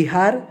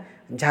बिहार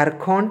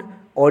झारखंड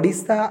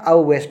ओडिशा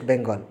आउ वेस्ट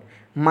बेंगल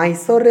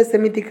मैसूर रे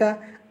सेमितिका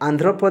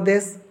आंध्र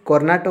प्रदेश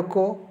कर्णाटक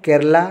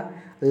केरला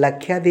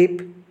लक्षद्वीप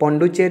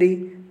पंडुचेरी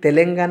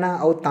तेलंगाना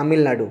आउ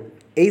तमिलनाडु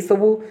यही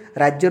सबू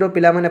राज्यर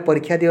पिला माने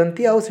परीक्षा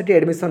दियंती आउ सेठी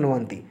एडमिशन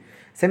हुअंती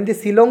सेमती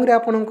शिलंग रे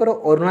आपणकर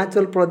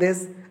अरुणाचल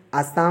प्रदेश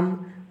आसाम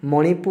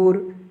मणिपुर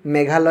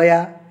मेघालय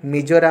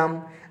मिजोराम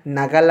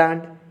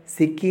नागालैंड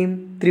सिक्किम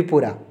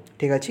त्रिपुरा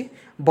ठीक अच्छे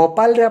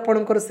भोपाल रे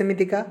आपणकर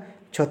सेमितिका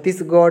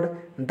छत्तीसगढ़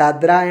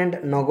दादरा एंड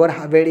नगर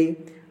हवेली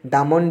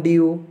दामन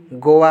डियू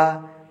गोवा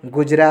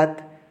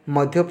गुजरात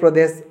मध्य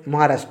प्रदेश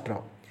महाराष्ट्र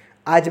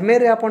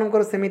आजमेर रे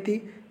आपणकर सेमिति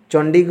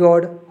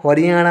चंडीगढ़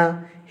हरियाणा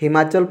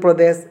हिमाचल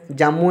प्रदेश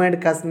जम्मू एंड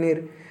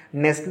काश्मीर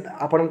नेशनल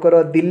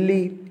आपणकर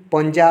दिल्ली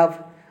पंजाब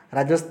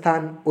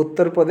राजस्थान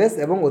उत्तर प्रदेश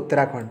एवं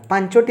उत्तराखंड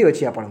 5टी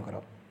अच्छी आपणकर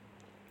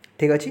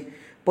ठीक अच्छे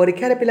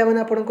परीक्षा पिला माने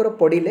आपणकर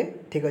पढ़िले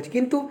ठीक अच्छे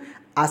किंतु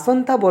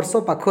आसंता वर्ष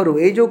पाखरु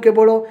ए जो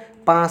केवल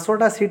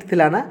 500टा सीट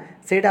थिला ना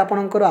सेटा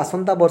आपणकर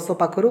आसंता वर्ष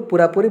पाखरु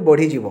पूरा पूरी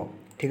बढ़ी जीवो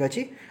ठीक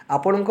अच्छे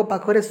आपणक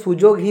पाखरे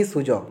सुजोग ही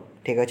सुजोग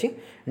ठीक अच्छे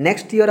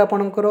नेक्स्ट ईयर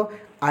आपणकर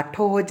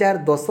 8000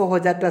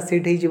 10000टा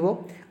सीट ही जीवो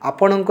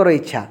आपणकर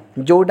इच्छा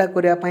जोटा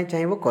करिया पई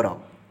चाहिबो करो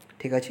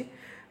ठीक अच्छे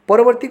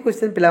परवर्ती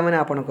क्वेश्चन पिला माने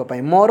आपणक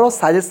पई मोर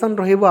सजेशन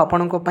रहिबो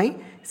आपणक पई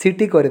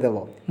सीटी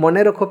करदेबो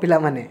मने रखो पिला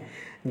माने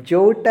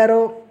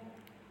जोटारो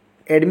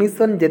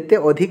एडमिशन जेते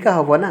अधिका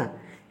होबो ना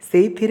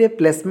सेई थिरे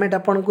प्लेसमेंट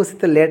आपन को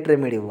सेते लेट रे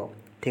मिलिबो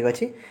ठीक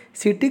अछि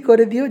सीटी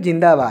कर दियो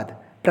जिंदाबाद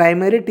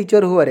प्राइमरी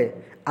टीचर हुआ रे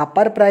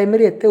अपर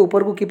प्राइमरी एते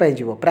ऊपर को की पाई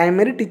जीवो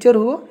प्राइमरी टीचर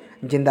हुओ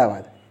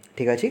जिंदाबाद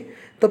ठीक अछि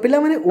तो पिला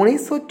माने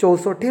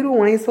 1964 रु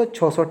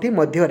 1966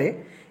 मध्य रे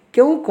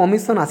केउ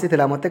कमिशन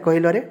आसीथिला मते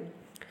कहिलो रे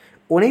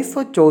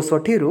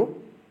 1964 रु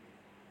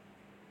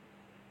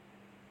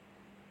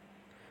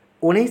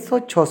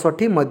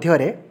 1966 मध्य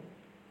रे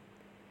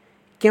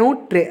केउ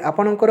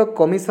आपणकर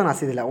कमिशन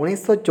आसीथिला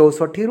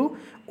 1964 रु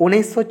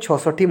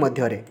 1966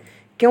 मध्य रे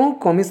केउ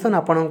कमिशन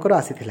आपणकर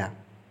आसीथिला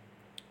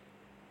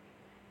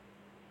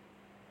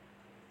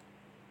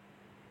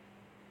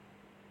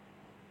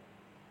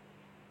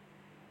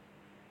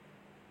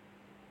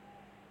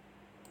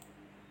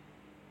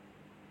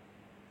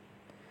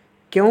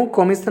केउ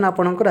कमिशन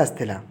आपणकर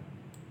आसीथिला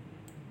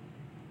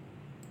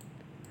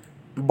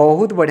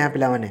बहुत बढ़िया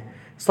पिला माने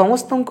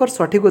समस्तंकर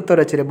सठिक उत्तर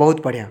अछि रे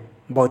बहुत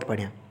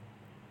बढ़िया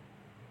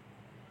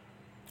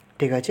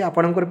ठीक अच्छे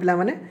आपणकर पिला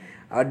माने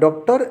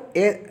doctor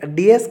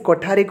DS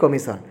Kothari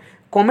commission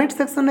comment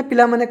section में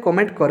पिला माने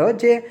कमेंट करो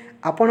जे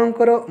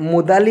आपणकर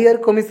मुदालियर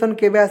कमिशन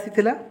केबे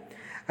आसीथिला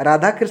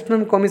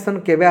राधाकृष्णन कमिशन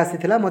केबे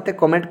आसीथिला मते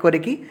कमेंट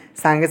करिकी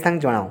सांगे सांग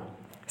जणाओ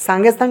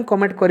सांगे सांग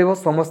कमेंट करिवो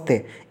समस्ते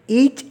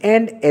ईच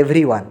एंड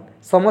एवरीवन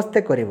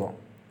समस्ते करिवो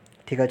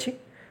ठीक अच्छे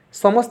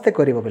समस्ते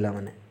करिवो पिला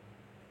माने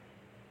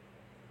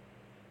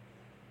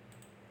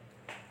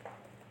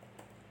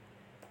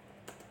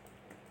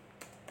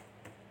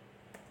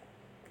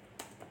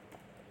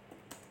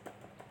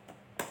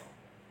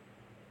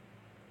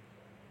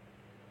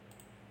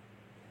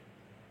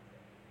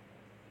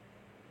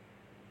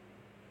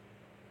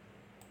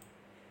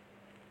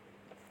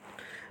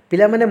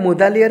पिला माने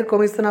मुदालियर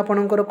कमिशन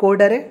आपणकर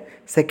कोडारे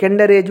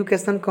सेकेंडरी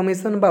एजुकेशन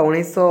कमिशन बा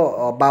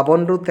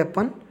 1952 रु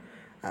 53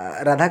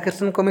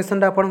 राधाकृष्णन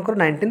कमिशन आपणकर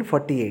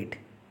 1948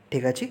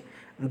 ठीक अच्छे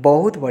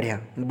बहुत बढ़िया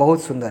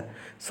बहुत सुंदर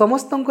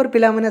समस्तंकर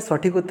पिला माने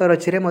सठिक उत्तर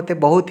अच्छे रे मते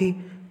बहुत ही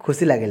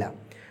खुशी लागेला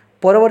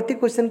परवर्ती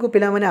क्वेश्चन को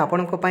पिला माने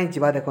आपणक पई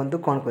जिबा देखंतु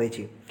कोन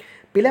कहिछि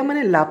पिला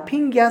माने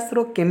लाफिंग गैस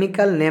रो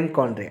केमिकल नेम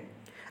कोन रे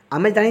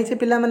आमे जानिछे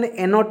पिला माने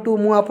NO2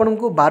 मु आपन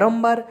को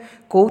बारंबार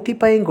कोथि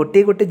पई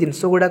गोटे गोटे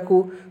जिंस गुडा को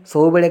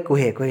सब बेले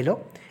कहे कहलो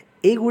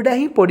ए गुडा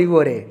ही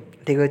पडिबो रे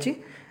ठीक अछि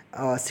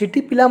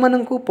सिटी पिला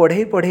मानन को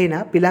पढ़े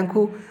ना पिला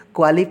को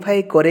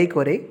क्वालिफाई करे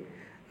करे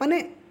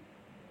माने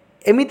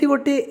एमिति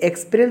गोटे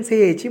एक्सपीरियंस हे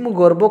जाइछि मु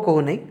गर्व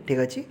कहू नै ठीक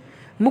अछि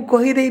मु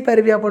कहि देई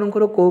परबी आपन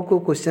को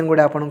क्वेश्चन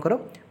गुडा आपन को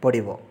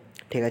पडिबो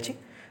ठीक अछि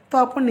तो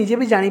आप निजे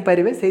भी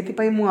जानीपारे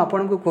से मुझे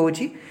आपन को कहूँ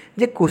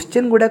जे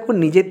क्वेश्चन गुड़ा को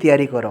निजे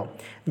तैयारी कर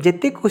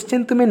जिते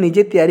क्वेश्चन तुम्हें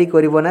निजे तैयारी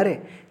कर ना रे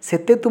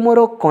सेते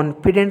तुमरो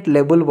कॉन्फिडेंट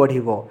लेवल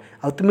बढ़िबो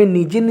आ तुम्हें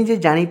निजे निजे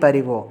जानीपार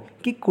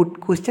कि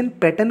क्वेश्चन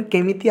पैटर्न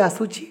केमिति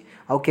आसुची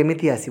आ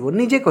केमिति आसीबो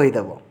निजे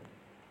कहीदेव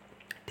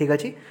ठीक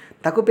अच्छे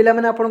ताको पिला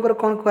माने आपनकर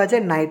कौन कहा जाए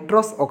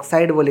नाइट्रस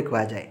ऑक्साइड बोली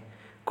कहा जाए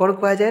कौन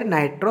कहा जाए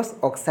नाइट्रस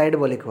ऑक्साइड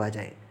बोली कहा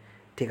जाए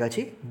ठीक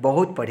अच्छे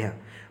बहुत बढ़िया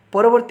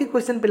परवर्ती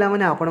क्वेश्चन पिला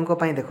माने आपनक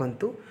पई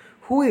देखंतु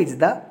who is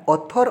the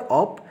author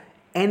of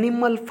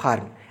animal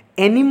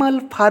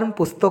farm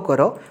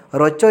पुस्तकर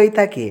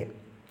रचयिता किए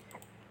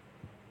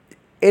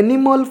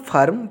एनिमल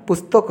फार्म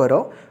पुस्तकर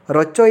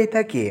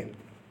रचयिता किए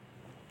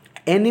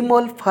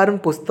एनिमल फार्म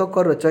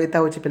पुस्तकर रचयिता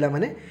होछि पिला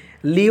माने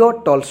लियो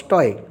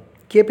टॉल्स्टॉय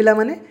किए पिला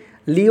माने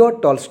लियो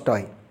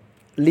टॉल्स्टॉय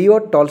लिओ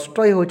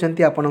टॉल्स्टॉय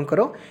होचंती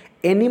आपणकर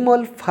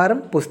एनिमल फार्म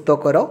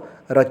पुस्तकर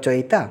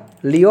रचयिता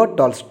लिओ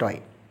टॉल्स्टॉय।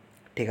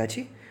 ठीक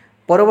अच्छे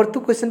परवर्ती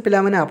क्वेश्चन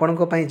पिला माने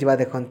आपनको पई जिबा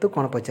देखंतु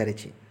कोन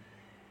पचारिछि।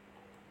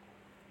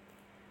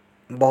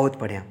 बहुत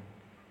बढ़िया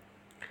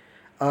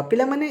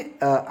पिला माने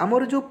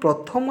हमर जो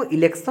प्रथम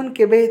इलेक्शन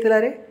केबे हेतला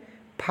रे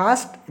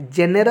फास्ट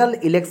जनरल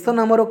इलेक्शन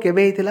हमर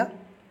केबे हेतला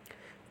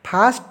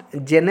फास्ट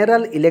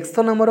जनरल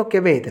इलेक्शन हमर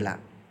केबे हेतला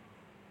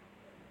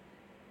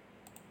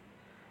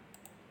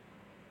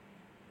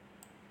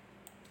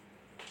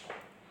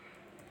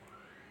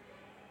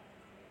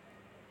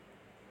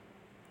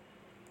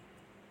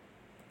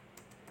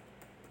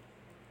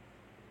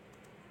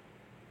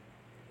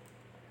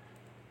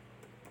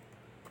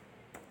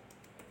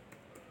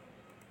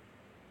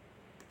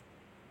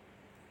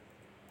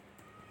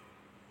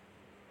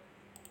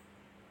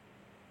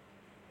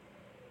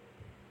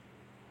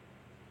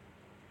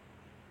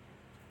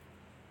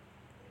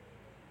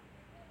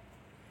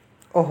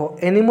ओहो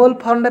एनिमल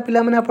फार्मटा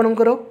पिला माने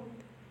आपणकर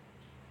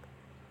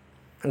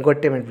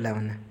गोटे मिनट पिला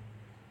माने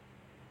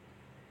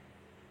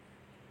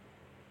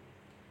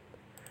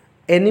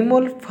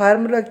एनिमल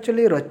फार्म रो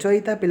एक्चुअली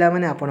रचयिता पिला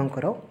माने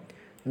आपणकर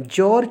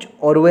जॉर्ज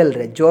ऑरवेल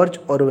रे जॉर्ज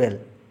ऑरवेल।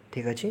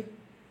 ठीक अच्छे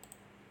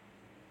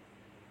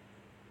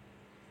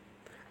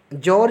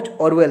जॉर्ज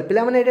ऑरवेल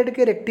पिला माने एटा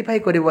टिके रेक्टिफाई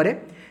करिवरे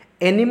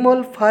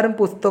एनिमल फार्म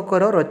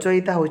पुस्तकर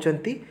रचयिता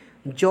होचंती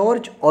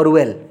जॉर्ज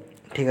ऑरवेल।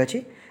 ठीक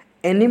अच्छे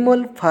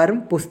एनिमल फार्म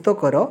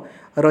पुस्तकर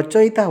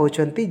रचयिता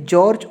होचंती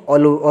जॉर्ज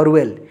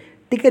ऑरवेल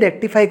टिके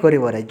रेक्टिफाई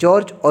करिवरे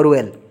जॉर्ज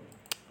ऑरवेल।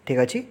 ठीक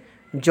अच्छे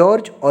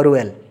जॉर्ज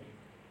ऑरवेल।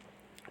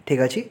 ठीक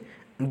अच्छे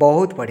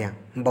बहुत बढ़िया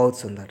बहुत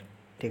सुंदर।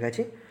 ठीक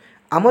अच्छे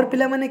आमर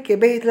पिला माने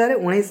केबे हितला रे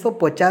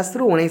 1950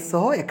 रु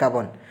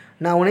 1951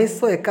 ना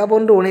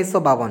 1951 रु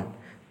 1952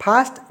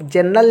 फास्ट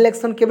जनरल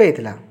इलेक्शन केबे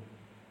हितला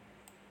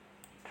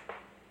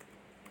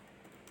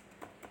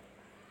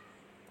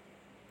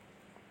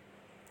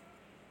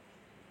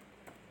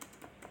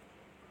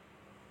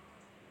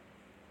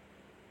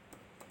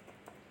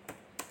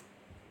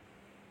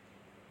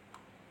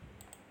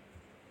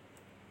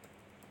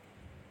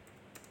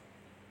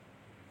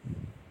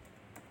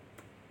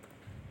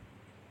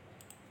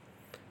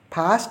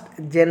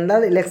फास्ट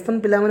जनरल इलेक्शन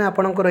पिला माने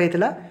आपणकर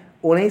रहितला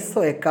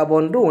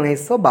 1951 रु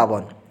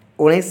 1952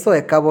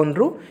 1951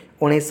 रु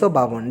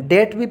 1952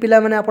 डेट भी पिला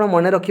माने आपण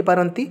मने रखि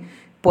पारंती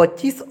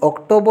 25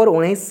 अक्टोबर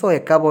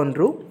 1951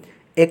 रु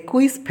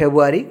 21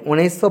 फेब्रुआरी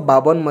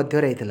 1952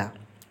 मध्य रहितला।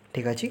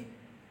 ठीक अछि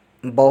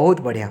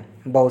बहुत बढ़िया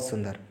बहुत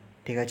सुंदर।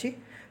 ठीक अछि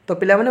तो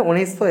पिला माने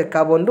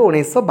 1951 रु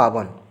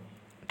 1952।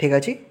 ठीक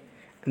अछि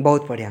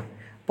बहुत बढ़िया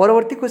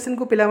परवर्ती क्वेश्चन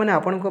को पिला माने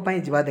आपण को पई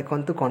जिबा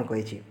देखंतु कोन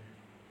कहिछि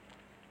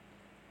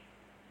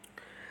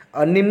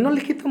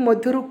निम्नलिखित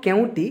मध्यरु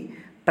केउटी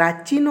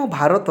प्राचीन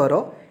भारतर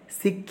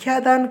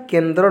शिक्षादान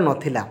केन्द्र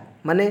नथिला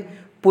माने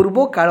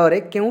पूर्व काल रे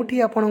केउठी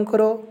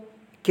आपणकर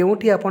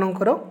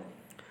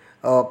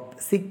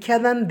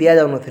शिक्षादान दिया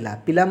जाउ नथिला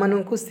पिला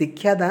माननकु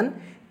शिक्षादान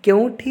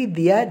केउठी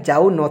दिया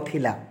जाउ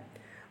नथिला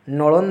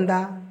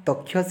नलंदा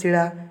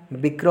तक्षशिला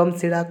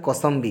विक्रमशिला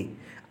कौसंबी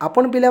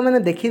आपण पिला माने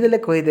देखि देले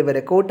कहि देबे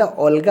रे कोटा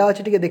अलगा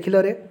अछि टिके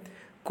देखिलो रे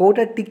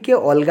कोटा टिके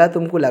अलगा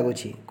तुमको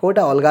लागुछि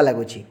कोटा अलगा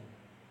लागुछि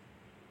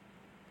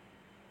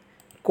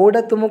कोटा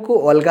तुमको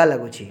अलगा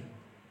लगुची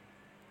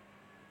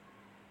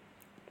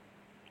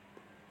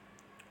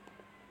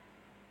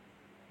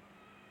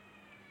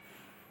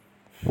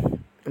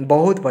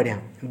बहुत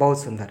बढ़िया बहुत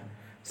सुंदर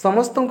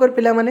समस्तंकर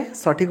पिला माने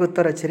सठिक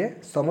उत्तर अछि रे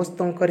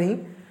समस्तंकर ही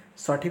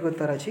सठिक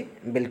उत्तर अछि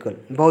बिल्कुल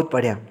बहुत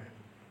बढ़िया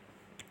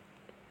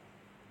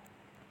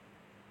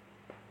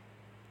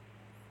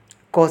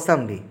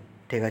कौसंबी।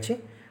 ठीक अछि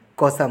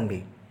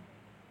कौसंबी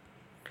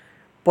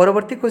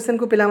परवर्ती क्वेश्चन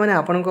को पिला माने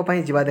आपन को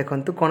पई जिबा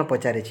देखंतु कोन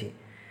पचारे छी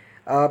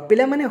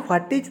पिला माने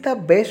what is the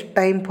best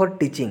time for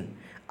teaching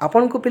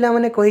आपन को पिला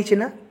माने कहि छी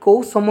ना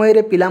को समय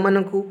रे पिला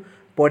मानन को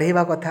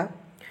पढ़ेबा कथा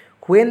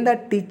when the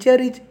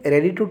teacher is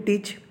ready to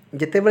teach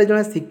जेते बेले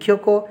जने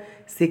शिक्षक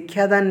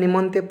शिक्षादान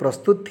निमंते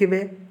प्रस्तुत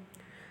थिबे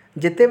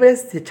जेते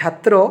बेले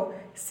छात्र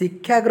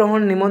शिक्षा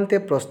ग्रहण निमंते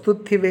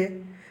प्रस्तुत थिबे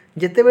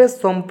जेते बेले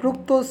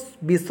संपृक्त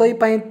विषय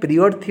पई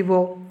पीरियड थिबो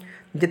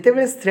जेते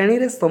बेले श्रेणी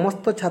रे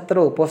समस्त छात्र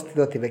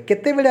उपस्थित थिबे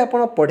केते बेले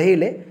आपण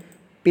पढेइले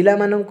पिला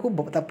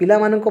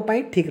माननको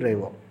पई ठीक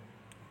रहइबो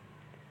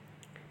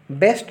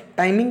बेस्ट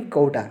टाइमिंग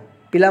कोटा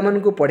पिला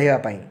माननको पढेबा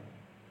पई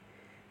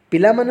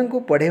पिला माननको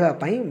पढेबा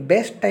पई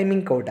बेस्ट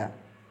टाइमिंग कोटा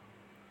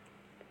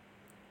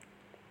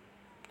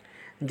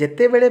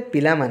जेते बेले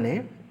पिला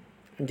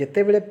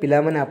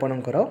माने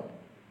आपणकर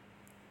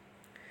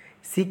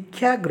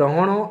शिक्षा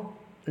ग्रहण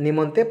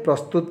निमंते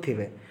प्रस्तुत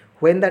थिबे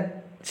when the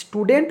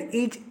student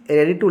is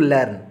ready to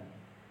learn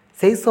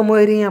सही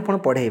समय रे आपण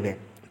पढेबे।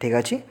 ठीक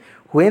अछि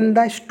when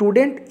the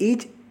student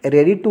is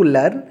ready to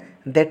learn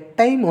that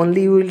time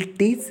only you will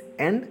teach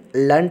and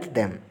learn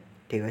them.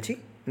 ठीक अछि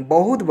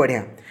बहुत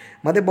बढ़िया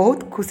मते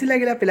बहुत खुशी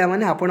लागिला पिला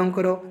माने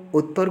आपणकर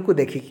उत्तर को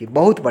देखिकी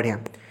बहुत बढ़िया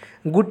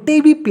गुटे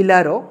भी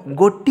पिलार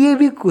गोटे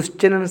भी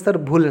क्वेश्चन आंसर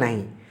भूल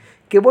नहीं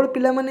केवल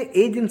पिला माने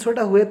ए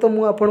जिनसटा हुए तो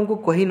मु आपन को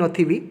कहि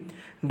नथिबी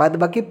बाद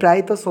बाकी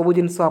प्राय तो सब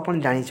जिनस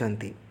आपन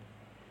जानी।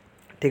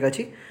 ठीक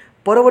अच्छे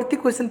परवर्ती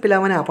क्वेश्चन पिला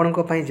माने आपन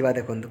को पई जिबा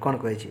देखंतु कोन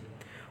कहै छी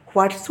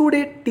व्हाट शुड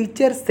ए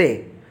टीचर से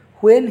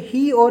व्हेन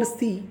ही और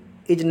सी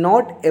is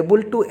not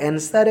able to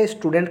answer a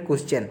student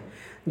question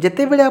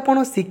जेते बेले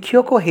आपन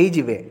शिक्षक हो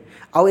जिवे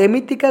आ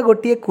एमितिका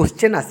गोटे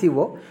क्वेश्चन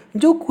आसीबो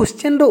जो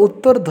क्वेश्चन रो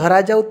उत्तर धरा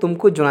जाऊ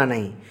तुमको जणा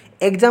नहीं।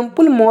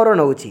 एग्जांपल मोर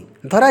नउची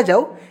धरा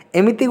जाऊ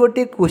एमिति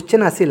गोटे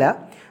क्वेश्चन आसिला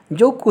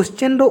जो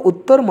क्वेश्चन रो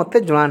उत्तर मते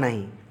जणा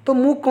नहीं तो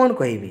मु कोन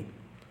कहबी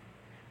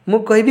मु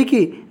कहबी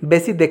कि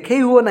बेसी देखे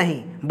हुओ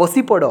नहीं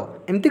बसी पड़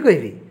एमती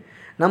कहबी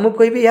ना मु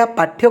कहबी या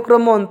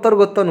पाठ्यक्रम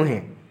अंतर्गत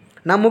नुहे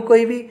ना मु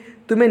कहबी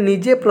तुमे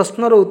निजे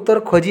प्रश्नर उत्तर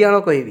खोजी आण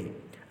कहबी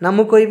ना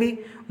मु कहबी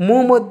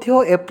मु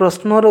मध्य ए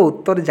प्रश्नर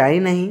उत्तर जाई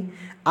नहीं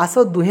आस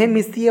दुहे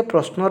मिसी ए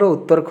प्रश्नर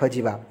उत्तर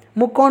खोजिबा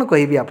मु कौन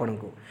कहबी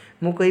आपनकु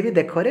मु कहबी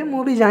देख रे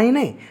मु भी जाई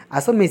नहीं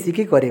आस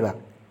मिसिकी करबा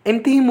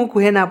एमती ही मु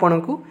कहे ना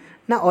आपनकु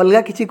ना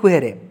अलगा किछि कहे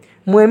रे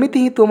मु एमिति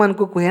ही तो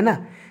मानकु कहे ना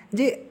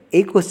जे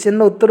ए क्वेश्चन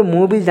रो उत्तर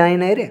मु भी जाई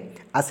नहीं रे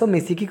आस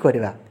मिसिकी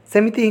करबा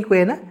सेमिति ही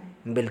कहे ना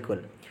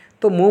बिल्कुल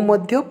तो मु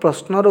मध्य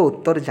प्रश्नर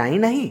उत्तर जाई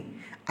नहीं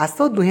आस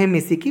दुहे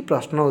मिसिकी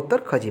प्रश्न उत्तर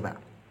खोजिबा।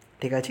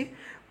 ठीक अछि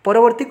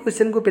परवर्ती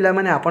क्वेश्चन को पिला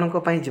माने आपन को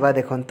पई जिबा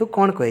देखंतु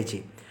कोन कहै छी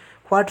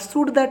what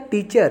should the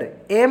teacher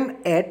M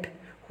eight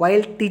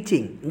while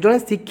teaching जने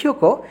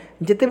शिक्षक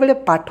जेते बेले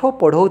पाठ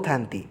पढ़ौ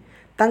थांती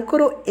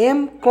तांकर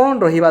एम कोन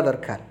रहिबा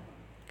दरकार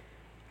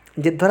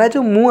जे धरा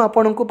जो मु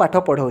आपन को पाठ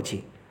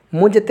पढ़ौछि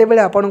मु जेते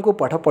बेले आपन को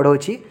पाठ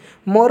पढ़ौछि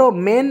मोर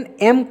मेन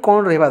एम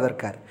कोन रहिबा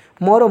दरकार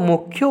मोर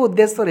मुख्य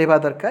उद्देश्य रहिबा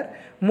दरकार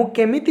मु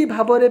केमिति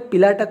भाबरे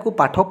पिलाटा को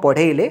पाठ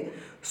पढ़ेइले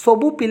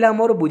सबु पिला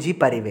मोर बुझी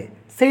पारिबे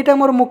सेटा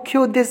मोर मुख्य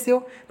उद्देश्य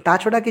ता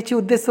छडा किछि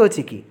उद्देश्य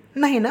अछि कि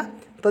नहीं ना।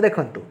 तो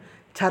देखंतु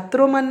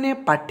छात्र माने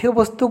पाठ्य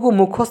वस्तु को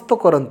मुखस्थ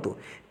करंतु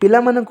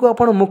पिला माने को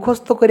आपण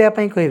मुखस्थ करिया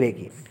पई कहबे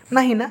कि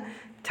नहीं ना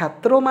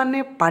छात्र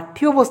माने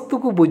पाठ्य वस्तु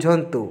को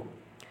बुझंतु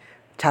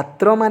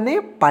छात्र माने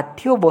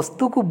पाठ्य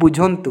वस्तु को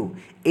बुझंतु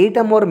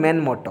एटा मोर मेन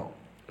मोटो।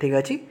 ठीक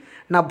अछि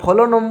ना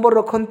भलो नंबर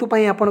रखंतु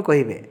पई आपण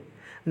कहबे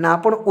ना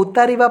आपण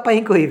उतारिबा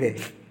पई कहबे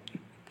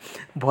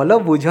भलो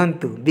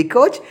बुझंतु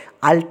because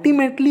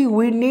ultimately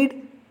we need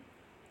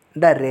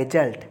the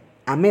result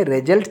आमे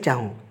रिजल्ट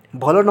चाहूँ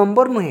भलो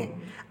नंबर नुहे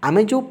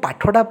आमे जो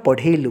पाठटा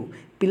पढ़ेलु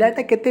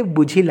पिलाटा केते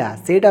बुझिला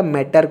सेटा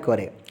मैटर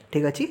करे।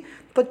 ठीक अछि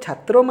तो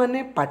छात्र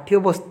माने पाठ्य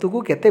वस्तु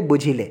को केते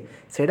बुझिले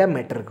सेटा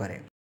मैटर करे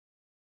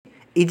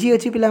इजी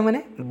अछि पिला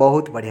माने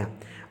बहुत बढ़िया।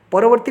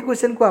 परवर्ती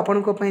क्वेश्चन को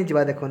आपन को पई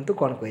जिबा देखंतु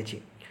कोन कहै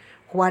छी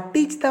what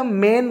is the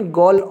main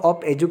goal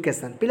of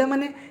education पिला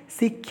माने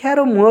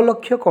शिक्षार मूल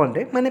लक्ष्य कौन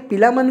रे माने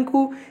पिला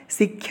मानकु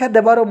शिक्षा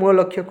देवार मूल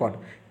लक्ष्य कौन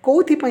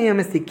कौथि पई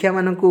हमें शिक्षा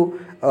मानकु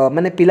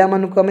माने पिला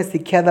मानकु हमें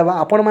शिक्षा देवा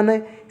आपण माने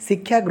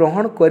शिक्षा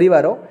ग्रहण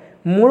करिवार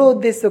मूल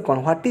उद्देश्य कौन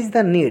व्हाट इज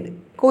द नीड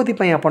कौथि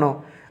पई आपण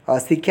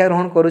शिक्षा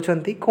ग्रहण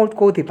करूछंती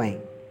कौथि पई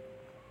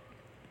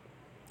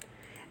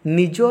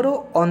निजर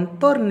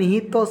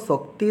अंतर्निहित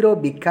शक्तिर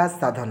विकास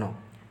साधन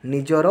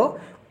निजर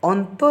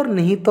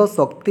अंतर्निहित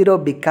शक्तिर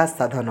विकास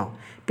साधन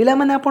पिला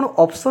माने आपण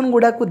ऑप्शन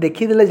गुडा को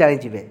देखिदेले जानि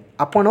जिवे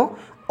आपण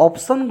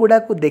ऑप्शन गुडा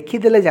को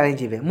देखिदेले जानि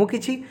जिवे मु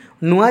किछि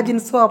नुआ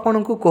जिंस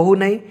आपण को कहू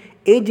नाही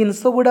ए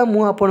जिंस गुडा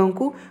मु आपण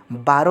को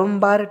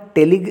बारंबार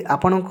टेली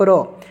आपणकर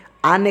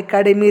आन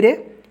एकाडेमी रे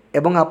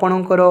एवं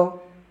आपणकर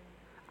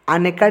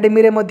आन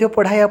एकाडेमी रे मध्य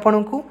पढ़ाई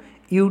आपण को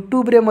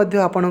यूट्यूब रे मध्य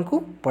आपण को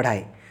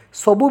पढ़ाई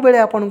सबु बेले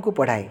आपण को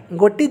पढ़ाई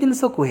गोटे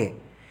जिंस कुहे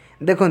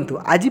देखंतु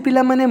आज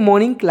पिला माने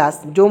मॉर्निंग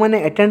क्लास जो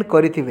माने अटेंड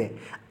करिथिबे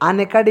आन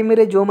एकाडेमी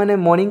रे जो माने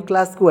मॉर्निंग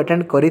क्लास को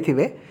अटेंड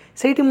करिथिबे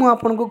सेठी मु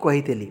आपन को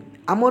कहितली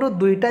हमरो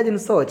दुईटा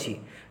जिंस अछि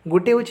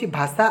गोटे होछि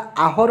भाषा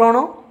आहरण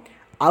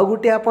आ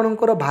गोटे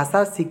आपनकर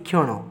भाषा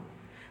शिक्षण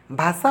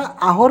भाषा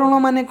आहरण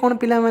माने कोन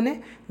पिला माने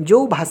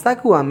जो भाषा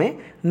को आमे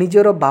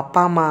निजर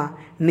बापा माँ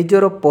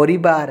निजर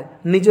परिवार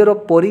निजर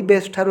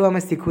परिवेश ठारू आमे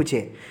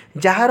शिखुछे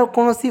जहार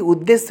कोनोसी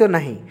उद्देश्य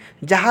नाही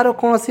जहार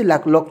कोनोसी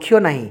लक्ष्य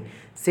नाही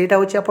सेटा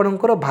होछि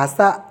आपनकर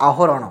भाषा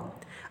आहरण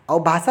और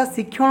भाषा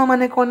शिक्षण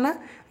माने कोन ना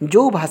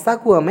जो भाषा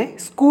को आमे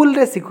स्कूल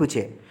रे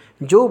शिखुछे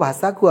जो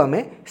भाषा को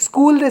आमे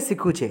स्कूल रे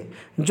शिखुछे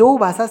जो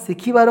भाषा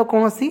शिखिबार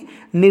कोनोसी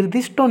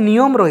निर्दिष्ट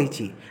नियम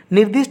रहिछि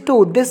निर्दिष्ट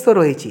उद्देश्य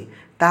रहिछि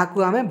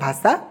ताकू आमे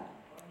भाषा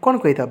कौन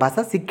कही था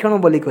भाषा शिक्षण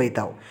बोली कही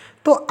था।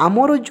 तो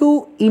आमर जो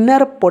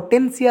इनर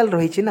पोटेंशियल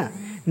रही ना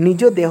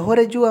निज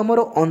देहरे जो आमर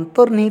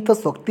अंतर्निहित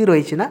शक्ति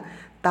रही ना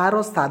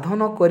तार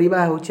साधन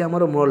करवा होची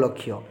आमर मूल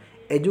लक्ष्य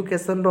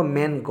एजुकेशन रो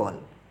मेन गोल।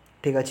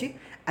 ठीक अच्छे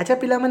अच्छा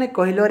पिला माने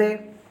कहलो रे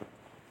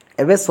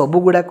एबे सबु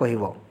गुडा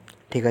कहबो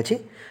ठीक अच्छे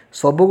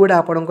सबु गुडा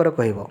आपणकर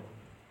कहबो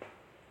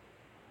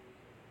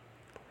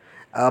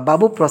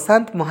बाबू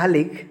प्रशांत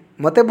महालिक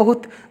मते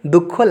बहुत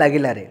दुख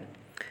लागिला रे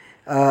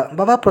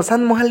बाबा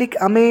प्रशांत महालिक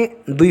आमे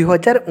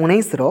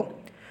 2019 रो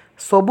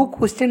सबु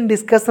क्वेश्चन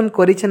डिस्कशन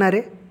करिछना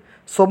रे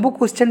सबु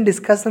क्वेश्चन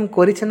डिस्कशन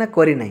करिछना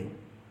करि नाही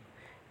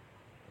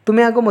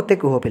तुमे आगो मते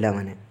कहो पिला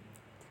माने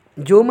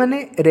जो माने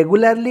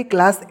रेगुलरली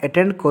क्लास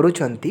अटेंड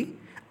करूछंती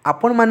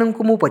आपण मानन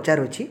को मु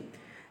पचारुछि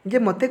जे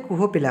मते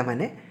कहो पिला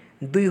माने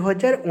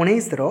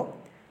 2019 रो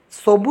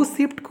सबू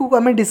शिफ्ट को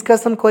आम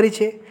डिस्कसन करें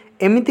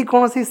एमती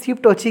कौन सी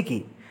शिफ्ट अच्छी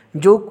कि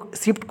जो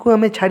शिफ्ट को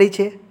आम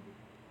छाड़ीचे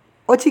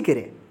अच्छी कि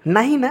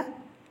नहीं ना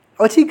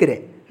अच्छी कि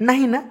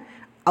नहीं ना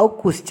आउ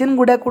क्वेश्चन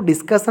गुड़ा को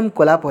डिस्कसन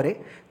कलापर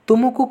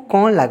तुमको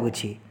कौन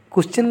लगुच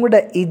क्वेश्चन गुड़ा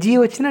इजी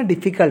अच्छी ना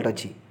डिफिकल्ट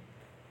अच्छी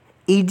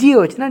इजी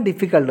अच्छी ना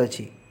डिफिकल्ट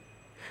अच्छी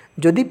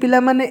जदि पिला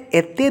माने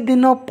एते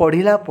दिन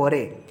पढ़िला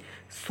परे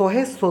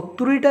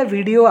 170टा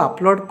वीडियो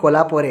अपलोड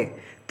कला परे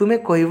तुमे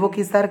कहबो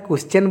कि सर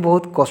क्वेश्चन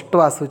बहुत कष्ट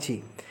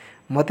आसुची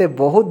मते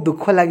बहुत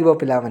दुख लागिबो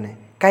पिला माने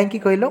काहे कि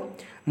कहलो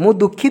मु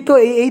दुखी तो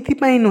एथि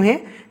पई नुहे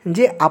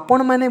जे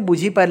आपण माने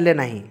बुझी पारले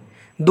नाही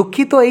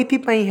दुखी तो एथि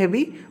पई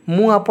हेबी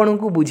मु आपण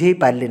को बुझेई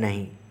पारले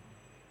नाही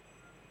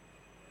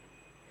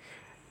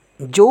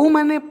जो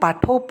माने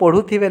पाठ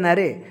पढ़ुथिबे ना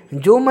रे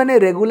जो माने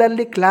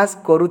रेगुलरली क्लास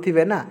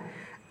करूथिबे ना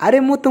अरे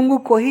मु तुमको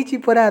कही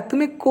परा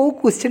तुम्हें कौ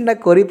क्वेश्चनटा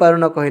करि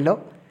पारुन कहलो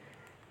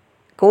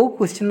कौ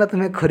क्वेश्चनटा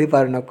तुम्हें करि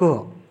पारुन कह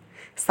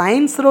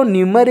साइंस रो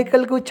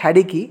न्यूमेरिकल को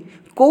छाड़ी की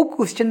कौ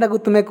क्वेश्चनटा को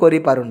तुम्हें करि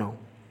पारुन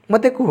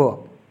मते कह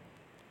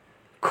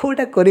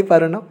कौटा करि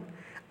पारुन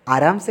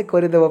आराम से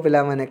करदेव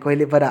पिला माने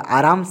कहली परा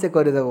आराम से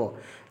करदेव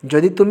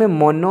जदि तुम्हें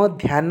मन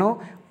ध्यान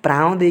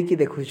प्राण देकी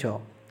देखुछ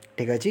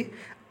ठीक अच्छे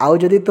आउ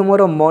जदि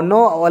तुमर मन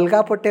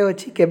अलगा पटे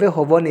अच्छी केबे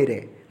होबनी रे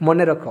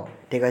मन रख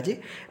ठीक अच्छे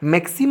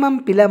मैक्सिमम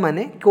पिला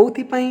माने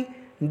कौथि पई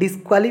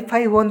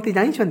डिस्क्वालीफाई होती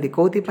जानी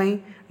कौथि पई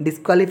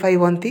डिस्क्वालीफाई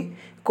होती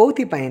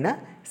कौथि पई ना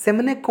से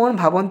माने कौन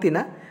भावती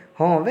ना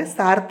हाँ वे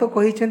सार तो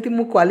कही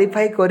मु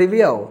क्वालिफाई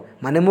करी आउ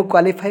माने मु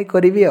क्वालिफाई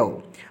करी आउ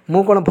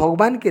मु कौन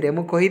भगवान कि रे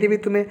मु कहीदेवी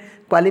तुम्हें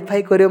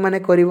क्वालिफाई करियो माने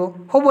करिवो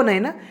होबो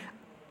नहीं ना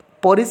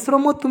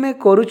परिश्रम तुम्हें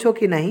करुछ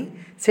कि नहीं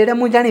सेटा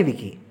मु जानिबि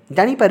कि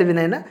जानी पारबि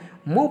नहीं ना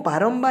मु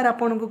बारंबार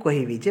आपन को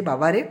कहिबि जे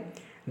बाबा रे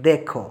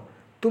देख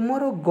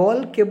तुमर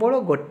गोल केवल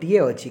गोटे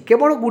अच्छी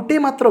केवल गोटे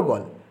मात्र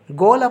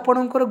गोल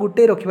आपणकर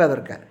गोटे रखा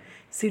दरकार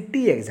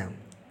सिटी एग्जाम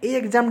ए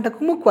एग्जाम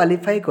टाक मु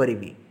क्वालिफाई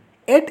करी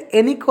एट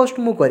एनी कस्ट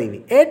मु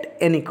करी एट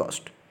एनी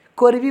कस्ट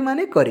करी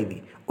माने करी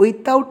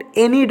without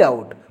any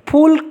doubt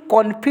full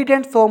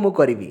confidence सह मु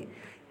करी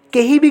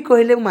कहीं भी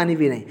कहले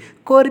मानबी नहीं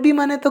करबी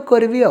माने तो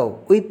करबी आउ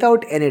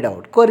विदाउट एनी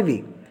डाउट करबी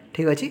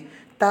ठीक अच्छे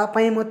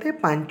तापाई मते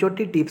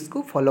 5टी टिप्स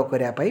को फॉलो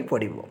करने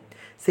पड़ो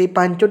से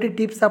 5टी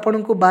टिप्स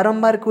आपन को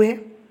बारंबार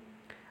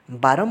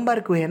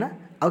कहे ना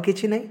आउ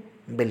किछि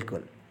नहीं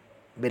बिल्कुल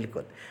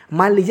बिल्कुल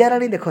माँ लीजा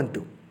रानी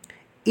देखंतु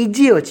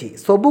इजी अच्छी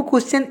सबू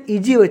क्वेश्चन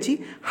इजी अच्छी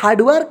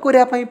हार्डवर्क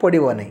करने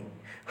पड़ो नहीं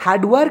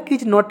hard work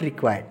is not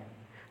required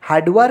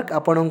hard work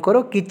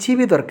आपणकर किछि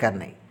भी दरकार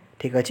नहीं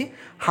ठीक अच्छे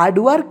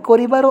हार्डवर्क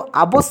करिवार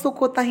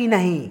आवश्यकता ही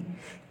नहीं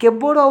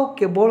केवल आउ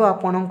केवल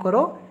आपणकर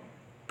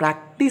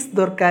प्रैक्टिस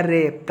दरकार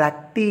रे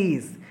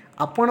प्रैक्टिस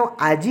आपण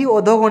आज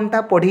अध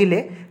घंटा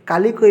पढ़िले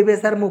काली कहबे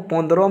सर मु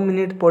 15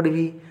 मिनिट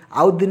पढ़ी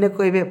आउ दिने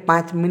कहबे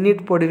 5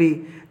 मिनिट पढ़ी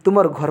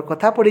तुमर घर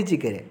कथा पढ़ी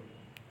के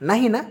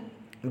नहीं ना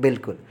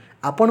बिल्कुल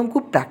आपण को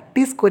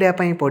प्रैक्टिस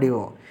करने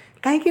पड़ो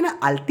कहीं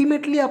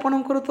अल्टीमेटली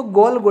आपणकर तो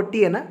गोल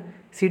गोटे ना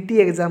सिटी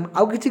एग्जाम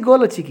आउ किछि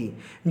गोल अच्छी कि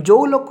जो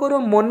लोकर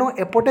मन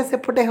एपटे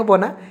सेपटे हेबो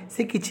ना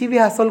से किछि भी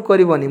हासिल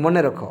करबनी मन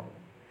रख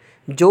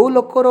जो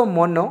लोकर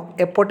मन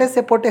एपटे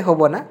सेपटे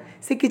हेबो ना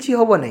से किछि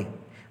हेबो नहीं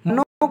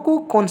मन को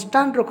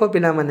कांस्टेंट रख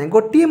पिला माने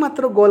गोटे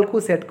मात्र गोल को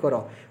सेट कर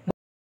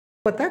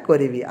कथा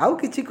करी आउ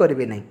किछि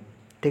करबी नहीं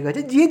ठीक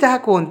अच्छे जी जहाँ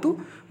कहतु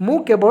मु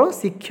केवल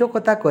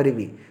शिक्षकता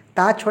करी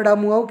ता छड़ा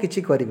मु आउ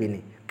किछि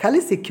करबिनी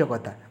खाली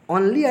शिक्षकता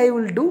only I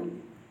will do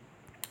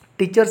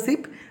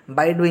teachership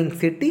by doing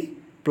city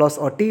plus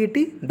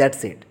OTET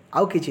that's it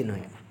आउ किछि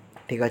नुहे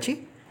ठीक अच्छे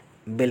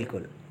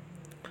बिल्कुल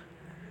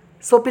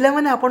सो पिला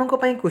माने आपन को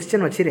पई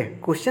क्वेश्चन अच्छी रे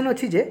क्वेश्चन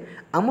अच्छी जे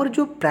आमर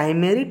जो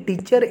प्राइमरी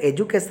टीचर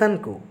एजुकेशन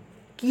को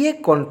किए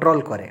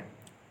कंट्रोल करे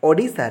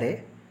ओडिशा रे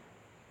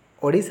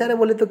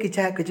बोले तो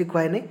किछि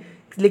कहै नहीं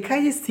लिखा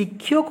है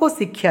शिक्षक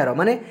शिक्षार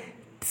माने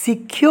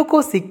शिक्षक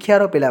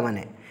शिक्षार पिला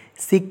माने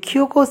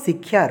शिक्षक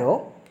शिक्षार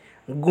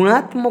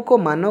गुणात्मक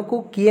मान को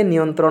किए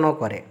नियंत्रण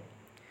करे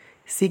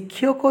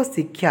शिक्षक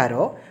शिक्षार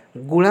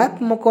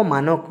गुणात्मक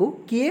मान को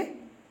किए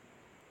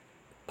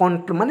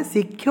माने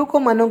शिक्षक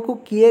मान को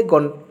किए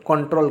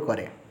कंट्रोल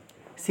करे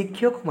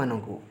शिक्षक मान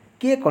को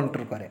किए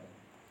कंट्रोल करे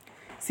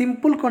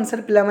सिंपल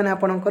कॉन्सेप्ट पिला माने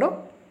आपणकर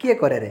किए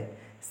करे रे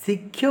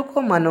शिक्षक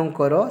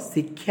मानकर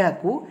शिक्षा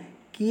को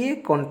किए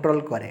कंट्रोल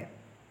करे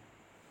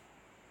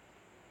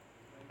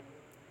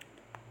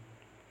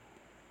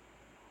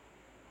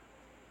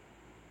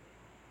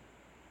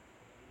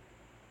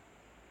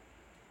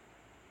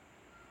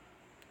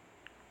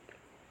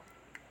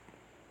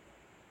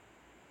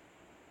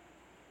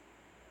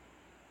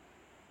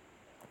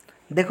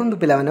देखु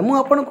पिला माने मु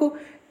आपन को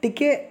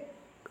टिके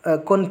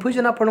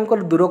कन्फ्यूजन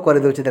आपणकर दूर कर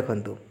दउछि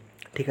देखंतु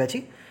ठीक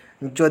अछि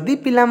जदि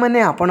पिला माने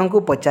आपन को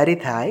पचारि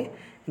थाए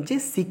जे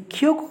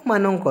शिक्षक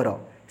मानकर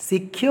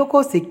शिक्षक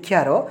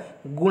शिक्षार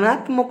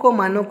गुणात्मक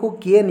मान को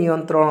किए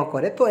नियंत्रण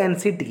करे तो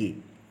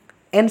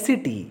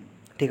एनसीटी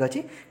ठीक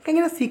अच्छे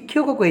कहीं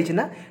शिक्षक कही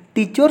ना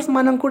टीचर्स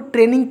मान को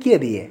ट्रेनिंग किए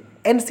दिए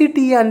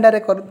एनसीटी अंडर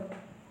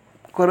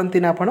करती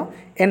ना आप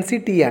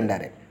एनसीटी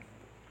अंडर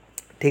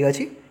ठीक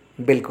अच्छे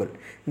बिल्कुल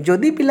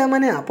जदि पिला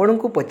माने आपन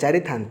को पचारि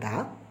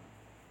थांता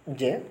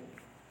जे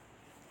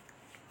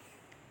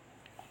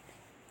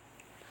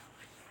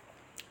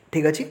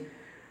ठीक अछि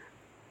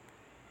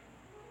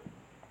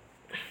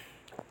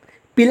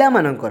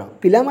पिलामानंकर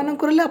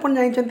आपण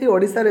जानिचंती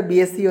ओडिसा रे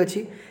बीएससी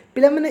अछि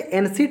पिला माने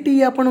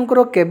एनसीटी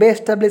आपणकर केबे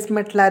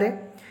एस्टाब्लिशमेंट लारे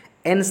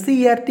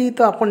एनसीईआरटी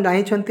तो आपण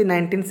जानिचंती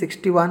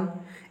 1961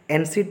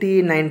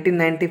 एनसीटी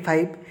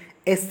 1995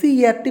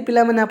 एससीईआरटी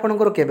पिला माने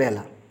आपणकर केबे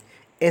हला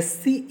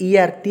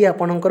एससीईआरटी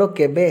आपणकर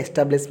केबे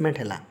एस्टाब्लिशमेंट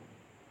हला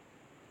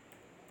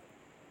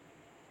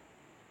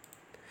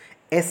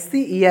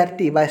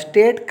एससीईआरटी बा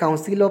state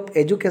council of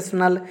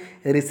educational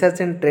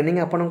research and training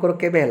आपणकर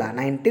केबे हला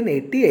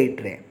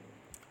 1988 रे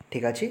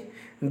ठीक अच्छे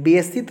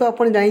बीएससी तो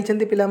आप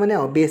जानी पिला माने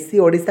बीएससी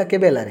ओडिशा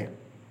केबे रे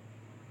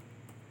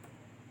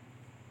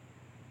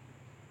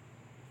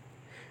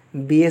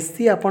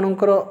बीएससी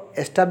आपणकर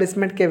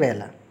एस्टाब्लिशमेंट केबे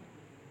हला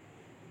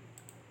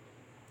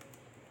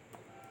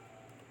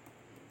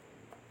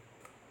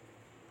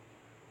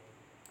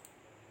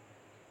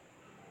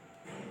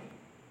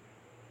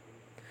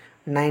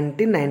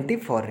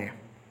 1994 रे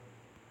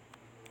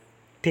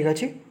ठीक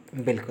अच्छे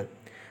बिल्कुल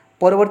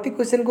परवर्ती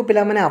क्वेश्चन को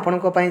पिला माने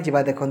आपनको पई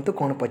जिबा देखंतु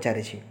कोन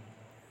पचारे छी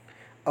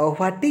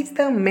what is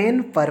the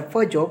main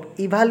purpose of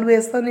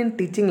evaluation in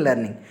teaching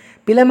learning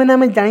पिला माने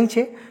हमें जानि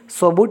छे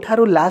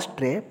सबुठारु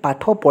लास्ट रे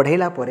पाठ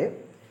पढ़ेला परे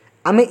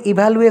आमे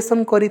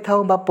इवैल्यूएशन करि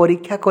थाउ बा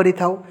परीक्षा करि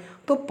थाउ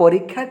तो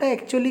परीक्षाटा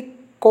एक्चुअली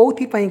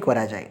कोथि पई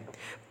करा जाय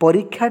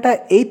परीक्षाटा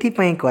एथि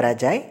पई करा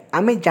जाय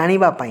आमे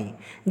जानिबा पई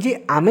जे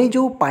आमे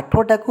जो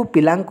पाठटा को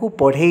पिलांकु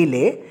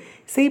पढ़ेइले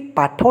सेई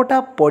पाठटा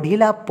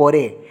पढ़िला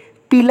परे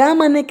पिला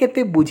माने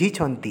केते बुझी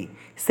छंती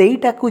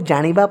सेईटा को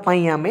जानिबा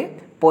पई आमे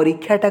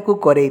परीक्षाटा को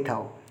करेइ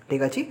थाउ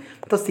ठीक अछि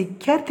तो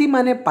शिक्षार्थी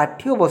माने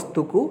पाठ्य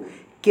वस्तु को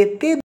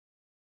केते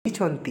बुझी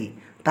छंती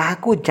ताहा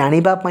को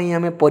जानिबा पई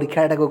आमे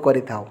परीक्षाटा को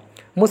करि थाउ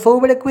मु सब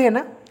बेले कुए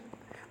ना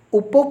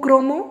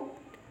उपक्रम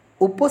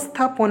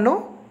उपस्थापन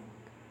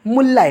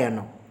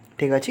मूल्यांकन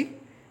ठीक अछि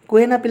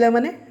कुए ना पिला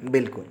माने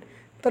बिल्कुल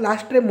तो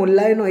लास्ट रे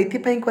मूल्यांकन एथि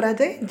पई करा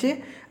जाय जे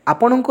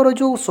आपणकर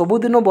जो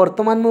सबुदिन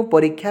वर्तमान मु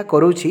परीक्षा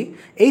करूची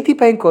एथि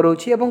पई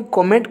करूची एवं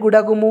कमेंट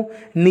गुडा को मु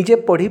निजे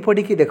पढ़ी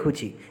पढ़ी की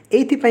देखुची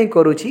एथि पई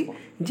करूची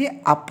जे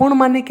आपण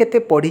माने केते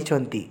पढ़ी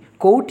छंती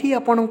कोठी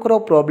आपणकर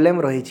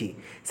प्रॉब्लम रहिची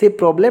से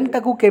प्रॉब्लम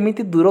टाकू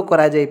केमिति दूर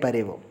करा जाय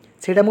पारेबो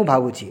सेटा मु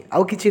भाबुची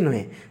आउ किछि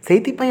नुहे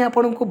सेथि पई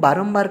आपणको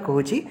बारंबार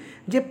कहूची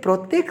जे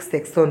प्रत्येक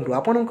सेक्शन रु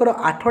आपणकर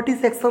 8टी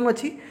सेक्शन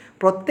अछि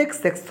प्रत्येक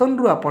सेक्शन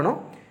रु आपण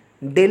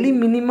डेली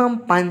मिनिमम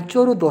 5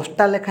 रु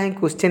 10टा लेखाएं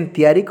क्वेश्चन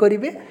तैयारी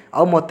करिवे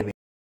आ मत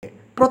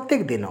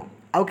प्रत्येक दिन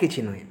आउ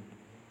किछि नुहे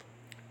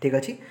ठीक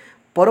अछि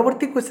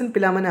परवर्ती क्वेश्चन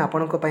पिला माने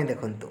आपणको पई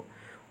देखंतु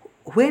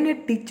व्हेन ए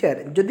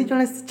टीचर जदि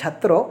जने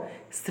छात्र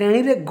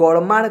श्रेणी रे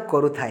गोळमाळ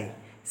करूथाय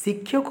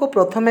शिक्षक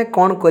प्रथमे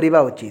कोन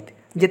करिबा उचित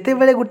जेते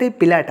बेले गुटे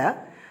पिलाटा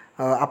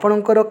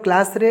आपणकर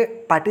क्लास रे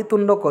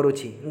पाटितुंड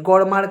करूची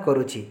गोळमाळ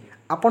करूची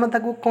आपण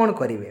ताकू कोन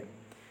करिवे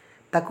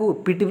ताकू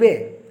पिटबे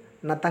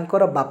ना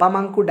तांकर बापा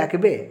मां को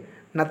डाकबे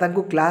ना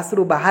तांको क्लास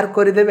रु बाहर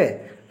कर देबे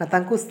ना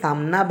तांको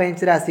सामना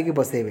बेंच रे आसिक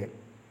बसेबे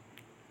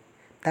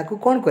ताकू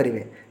कोन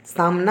करिवे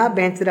सामना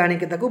बेंच रे आनी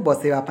के ताकू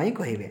बसेवा पई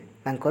कहिबे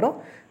तांकर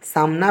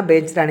सामना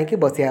बेंच रे आनी के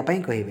बसेवा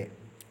पई कहिबे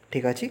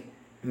ठीक अछि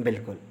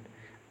बिल्कुल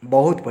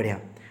बहुत बढ़िया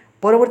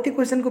परवर्ती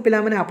क्वेश्चन को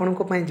पिला माने आपन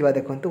को पई जवा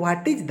देखंतु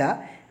what is the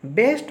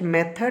best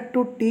method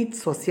to teach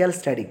social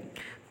study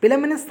पिला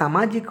माने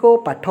सामाजिक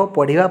पाठ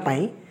पढ़िबा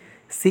पई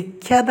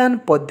शिक्षादान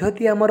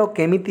पद्धति हमर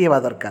केमिति हेबा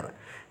दरकार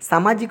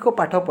सामाजिक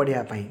पाठ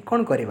पढ़िया पई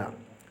कोन करिबा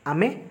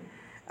आमे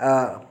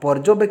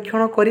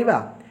पर्यवेक्षण करिबा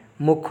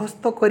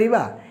मुखस्थ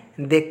करिबा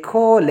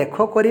देखो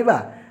लेखो करिबा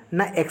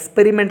ना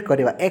एक्सपेरिमेंट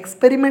करिबा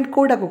एक्सपेरिमेंट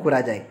कोडा को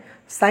करा जाय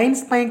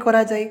साइंस पई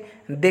करा जाय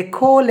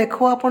देखो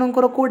लेखो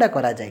आपनकर कोडा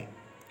करा जाय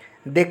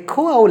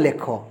देखो आउ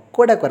लेखो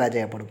कोडा करा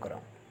जाय आपनकर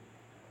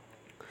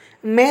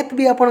मैथ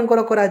भी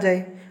आपनकर करा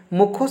जाय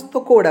मुखस्थ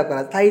कोडा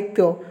करा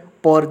साहित्य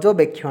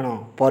पर्यवेक्षण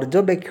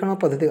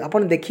पद्धति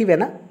आपन देखिबे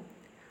ना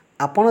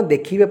आपण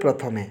देखिबे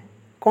प्रथमे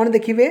कौन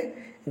देखिबे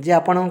जे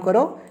आपणकर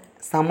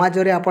समाज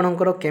रे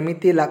आपणकर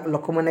केमिति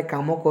लोक माने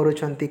काम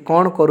करूछंती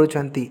कौन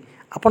करूछंती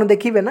आपण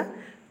देखिबे ना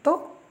तो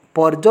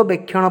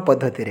पर्यवेक्षण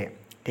पद्धति रे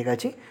ठीक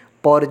अछि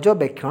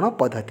पर्यवेक्षण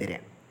पद्धति रे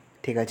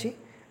ठीक अछि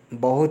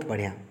बहुत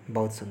बढ़िया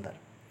बहुत सुंदर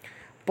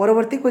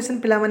परवर्ती क्वेश्चन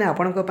पिला माने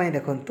आपणक पई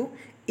देखंतु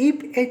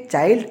if a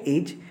child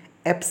is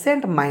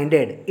absent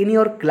minded in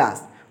your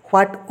class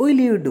what will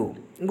you do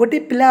गोटे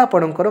पिला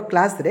आपणकर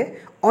क्लास रे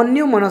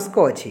अन्य मनस्क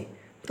अछि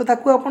तो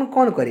ताकू आपण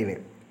कोन करिवे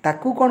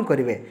ताकू कोन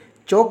करिवे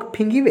चौक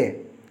फिंगिवे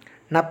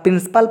ना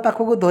प्रिंसिपल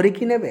पाखो को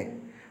धरिकी नेबे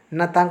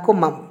ना तांको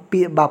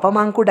बापा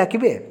मां को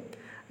डाकिबे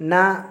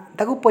ना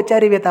ताकू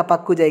पचारिबे ता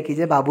पाखो जाय कि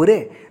जे बाबू रे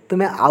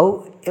तुमे आउ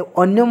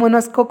अन्य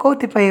मनस्क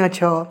कोथि पई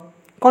अछो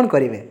कोन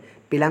करिवे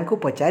पिलां को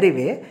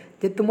पचारिबे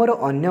जे तुमरो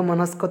अन्य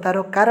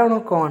मनस्कतार कारण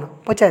कोन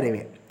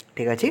पचारिबे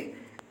ठीक अछि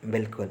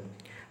बिल्कुल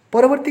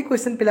परवर्ती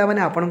क्वेश्चन पिला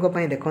माने आपन को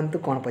पई देखंतु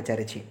कोन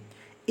पचारे छी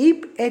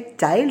if a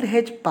child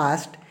has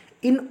passed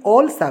in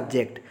all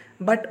subject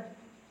but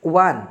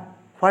one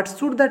what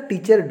should the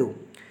teacher do.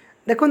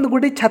 देखो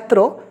गोटे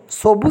छात्र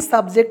सबू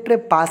सब्जेक्ट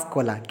पास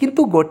कला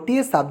किंतु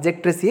गोटे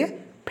सब्जेक्ट सी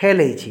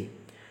फेल होती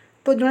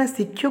तो जड़े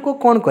शिक्षक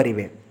कौन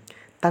करेंगे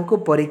तांको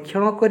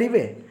परीक्षण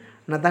करेंगे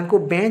ना तांको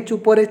बेंच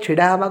उपरे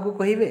छिड़ा हवा को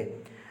कहिबे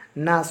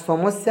ना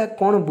समस्या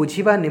कौन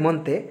बुझीबा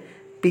निमंते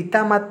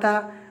पितामाता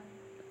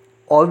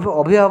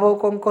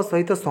अभिभावकों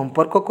सहित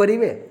संपर्क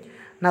करेंगे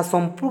ना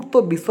संपृक्त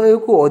विषय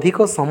को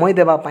अधिक समय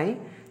देवाई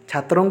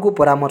छात्रों को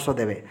परामर्श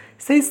देवे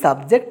से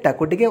सब्जेक्टा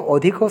को टिके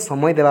अधिक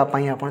समय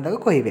देवाई आपड़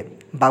कहे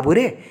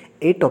बाबूरे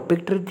ये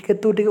टॉपिक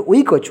तू टे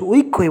वीक अच्छु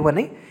वीक कहब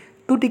नहीं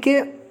तू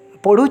टिके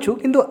पढ़ुचु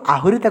किंतु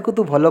आहरी ताकू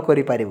तू भल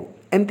करें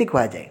एमती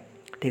कह जाए।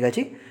 ठीक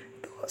अच्छे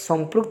तो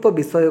संपृक्त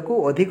विषय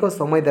को अधिक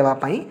समय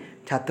देवाई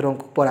छात्रों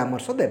को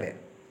परामर्श देवे।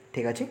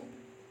 ठीक अच्छे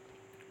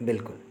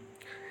बिल्कुल।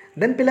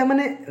 देन पिला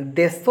माने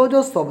देशज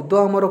शब्द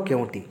आमर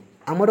केउटी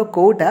आमर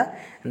कोटा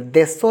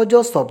देशज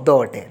शब्द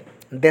अटे।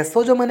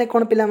 देशज माने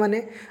कौन पिला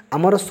माने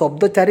आमर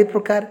शब्द चारि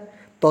प्रकार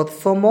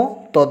तत्सम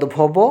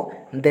तद्भव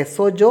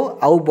देशज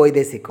आउ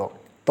वैदेशिक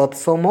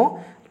तत्सम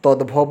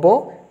तद्भव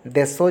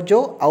देशज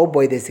आउ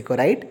वैदेशिक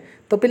राइट।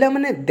 तो पिला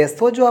माने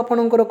देशज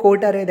आपणकर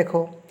कोटा रे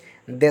देखो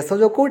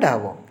देशज कोटा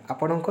हम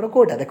आपणकर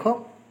कोटा देखो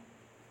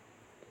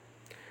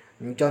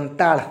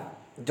जंताल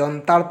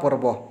जंताल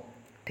पर्व।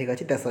 ठीक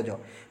अच्छे देशज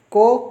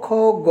क ख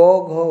ग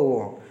घ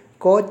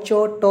क च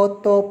ट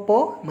त प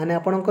माने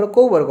आपणकर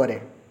को वर्ग रे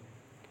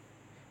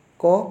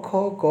क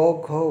ख ग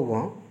घ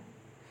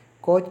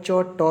क च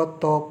ट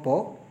त प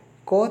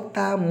क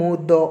ता मु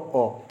द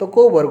अ तो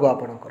को वर्ग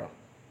आपणकर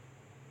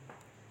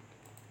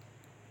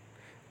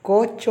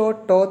क च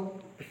ट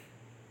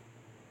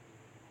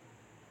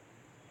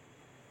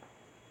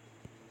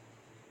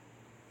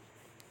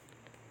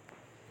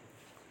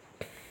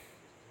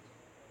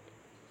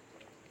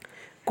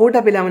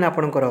कोटा पिला माने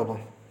आपणकर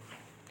हम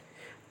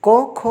क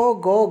ख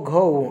ग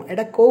घ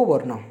एटा को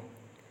वर्ण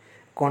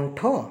कंठ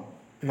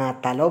ना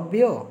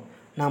तालव्य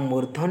ना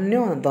मूर्धन्य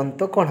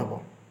दंत कौन हम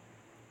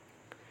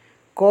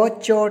क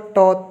च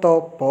ट त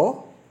प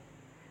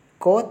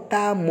क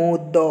ता मु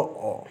द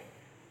अ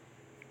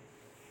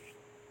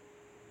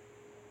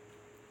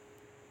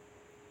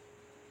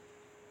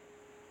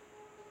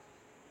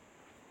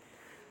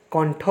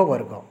कंठ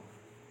वर्ग।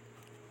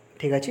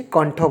 ठीक अच्छे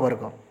कंठ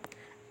वर्ग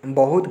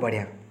बहुत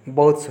बढ़िया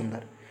बहुत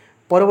सुंदर।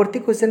 परवर्ती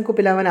क्वेश्चन को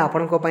पिला माने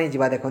आपनको पई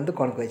जिबा देखंतु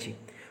कोन कहछि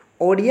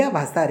ओडिया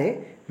भाषा रे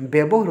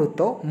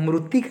व्यवहृत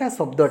मृत्तिका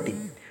शब्दटी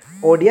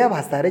ओडिया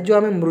भाषा रे जो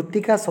आमे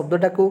मृत्तिका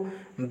शब्दटा को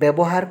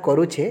व्यवहार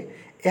करूछे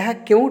यह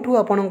केउठु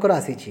आपणकर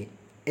आसीछि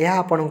यह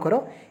आपणकर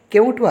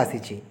केउठु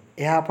आसीछि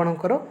यह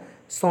आपणकर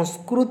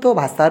संस्कृत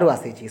भाषारू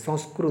आसीछि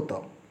संस्कृत।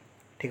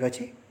 ठीक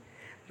अच्छे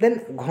देन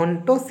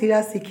घंट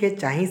शिरा शिखे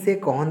चाही से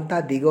कहंता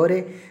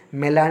दिगरे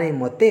मेलाणी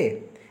मते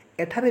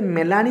एठारे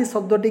मेलाणी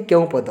शब्दटी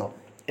क्यों पद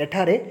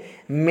एठारे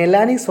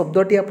मेलाणी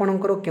शब्दटी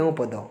आपणकर क्यों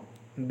पद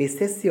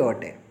विशेष्य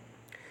अटे।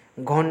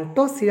 घंट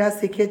शिरा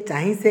शिखे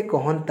चाही से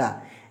कहंता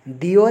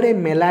दिगरे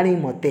मेलाणी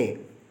मते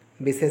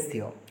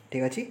विशेष्य।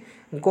 ठीक अच्छे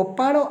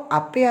गोपाल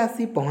आपे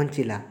आसी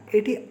पहुँचला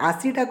ये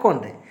आसीटा कौन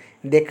रे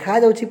देखा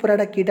जाउछि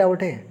पराटा कीटा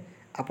उठे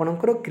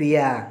आपणकर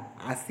क्रिया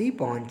आसी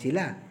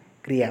पहुँचला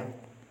क्रिया।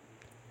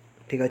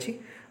 ठीक अच्छे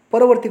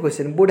परवर्ती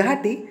क्वेश्चन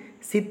बुढ़ाटी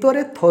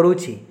शीतरे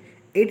थरुछि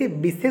ये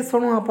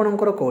विशेषण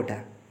आपणकर कोटा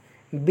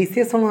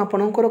विशेषण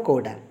आपणकर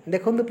कोटा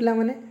देखंतु पिला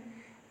माने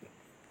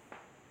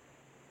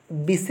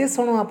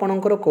विशेषण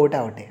आपणकर कोटा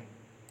अटे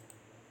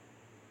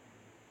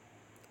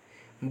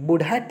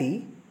बुढ़ाटी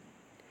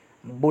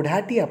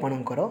बुढ़ाटी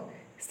आपणकर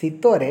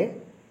शीतरे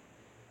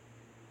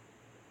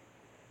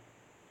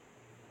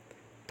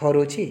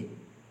थरुछि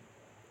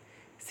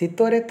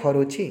शीतरे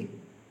थरुछि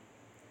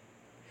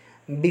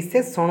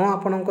विशेषण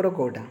आपणकर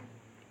कोटा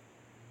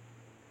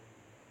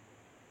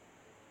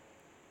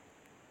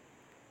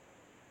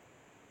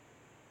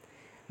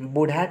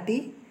बुढ़ाटी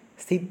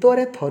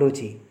शीतरे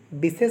थरुछि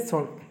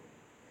विशेषण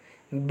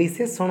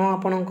विशेषण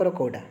आपणकर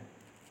कोटा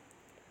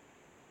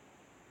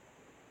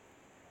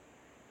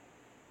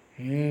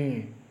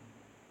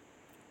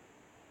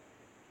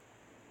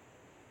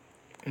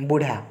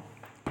बुढ़ा।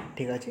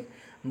 ठीक अच्छे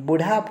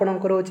बुढ़ा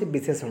आपणकर होछि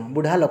विशेषण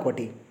बुढ़ा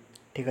लोकटी।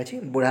 ठीक अच्छे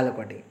बुढ़ा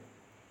लोकटी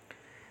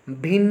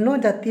भिन्न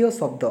जातीय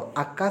शब्द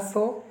आकाश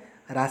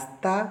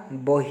रास्ता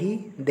बही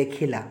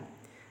देखिला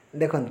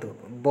देखंतु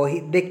बही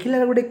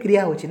देखिला गोटे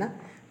क्रिया होछि ना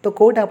तो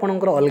कोटा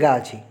आपणकर अलगा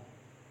अछि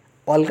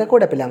अलगा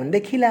कोटा पिला माने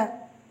देखिला।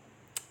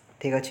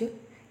 ठीक अच्छे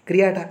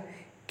क्रियाटा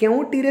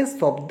केउटिरे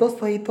शब्द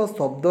सहित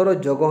शब्दर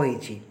जोग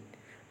होइछि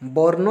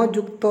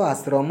वर्णयुक्त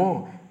आश्रम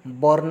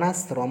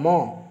वर्णाश्रम।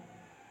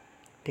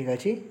 ठीक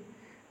अच्छे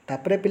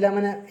तापरे पिला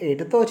माने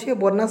एटा तो अछि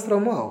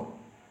वर्णाश्रम आ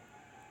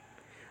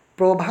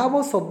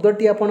प्रभाव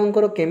शब्दटी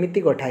आपणकर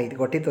केमिति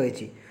गठित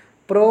होइछि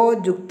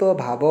प्रयुक्त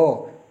भाव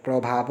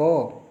प्रभाव।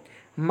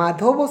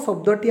 माधव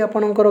शब्दटी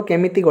आपणकर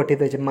केमिति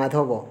गठित होइछि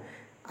माधव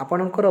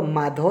आपणकर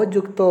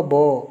माधयुक्त ब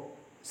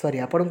सॉरी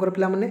आपणकर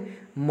पिला माने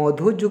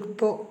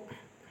मधुयुक्त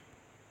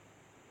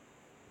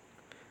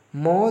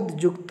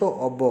मदयुक्त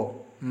अब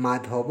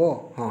माधव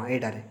हाँ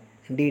एटारे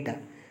डीटा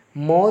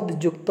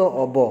मदयुक्त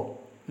अब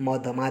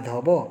मध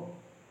माधव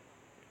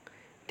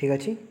ठीक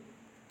अच्छे।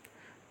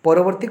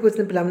 परवर्ती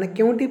क्वेश्चन पिला माने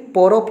क्योंटी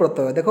पर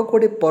प्रत्यय देख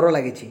कौटी पर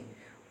लगी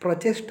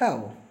प्रचेष्टा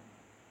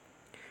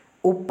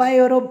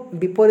उपायर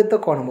विपरीत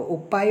कौन हम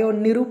उपाय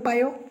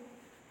निरुपाय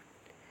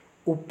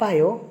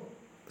उपाय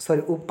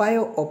सॉरी उपाय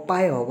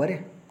अपाय हम रे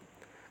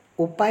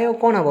उपाय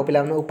कौन हम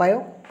पिला माने उपाय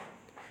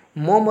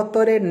मो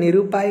मतरे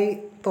निरुपाय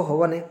तो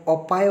हम ना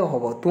अपाय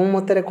हम तुम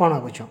मतरे कौन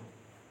भावुच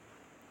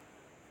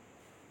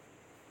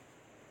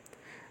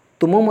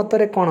तुम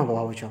मतरे कौन हम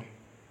भावुच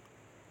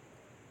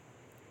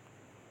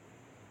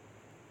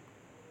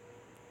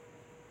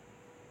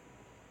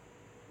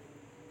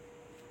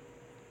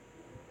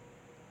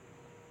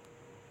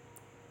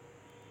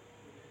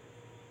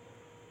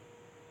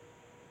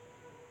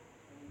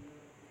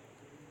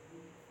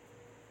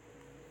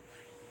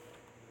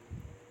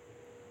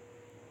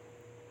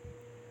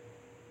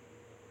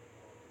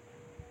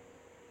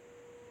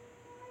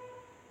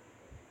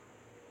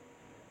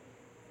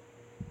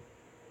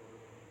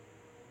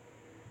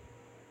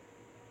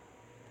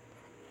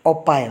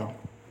अपाय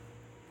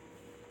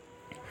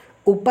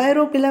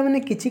उपायर पिला माने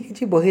किछि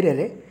किछि बही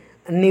रे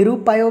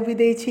निरुपाय भी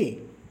देछि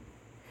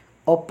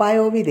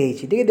अपाय भी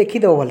देछि टिके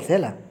देखिदेव भलसे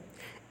है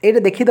ये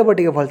देखिदेव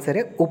टिके भलसे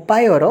रे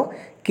उपायर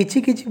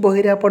किछि किछि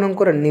बही रे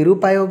आपणकर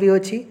निरुपाय भी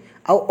अच्छी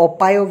आउ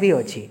अपाय भी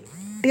अच्छी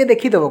टिके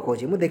देखिदेव कहूँ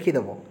मुझे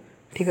देखिदेव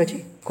ठीक अच्छे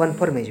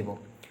कन्फर्म हो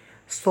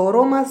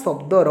सरमा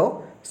शब्दर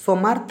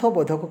समार्थ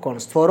बोधक कौन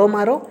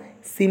सरमार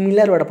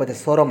सिमिलार वार्ड पचे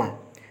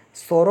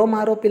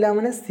सरमार पिला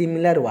माने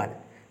सिमिलार वार्ड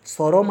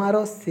सरमार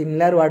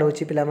सिमिलार वार्ड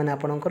होची पिला माने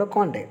आपणकर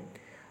कौन टे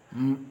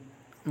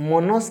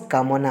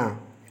मनस्कामना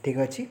ठीक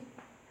अच्छे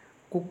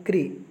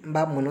कुक्री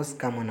बा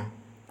मनस्कामना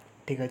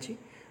ठीक अच्छे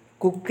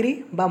कुक्री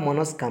बा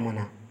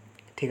मनस्कामना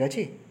ठीक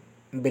अच्छे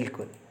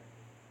बिल्कुल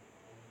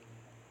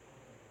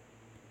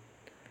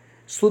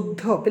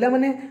शुद्ध पिला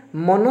माने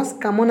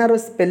मनस्कामनार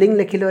स्पेलिंग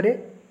लिखिल रे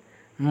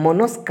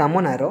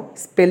मनस्कामनार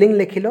स्पेलिंग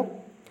लिखिल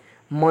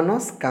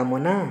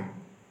मनस्कामना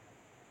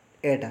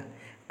एटा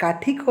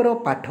काठिकर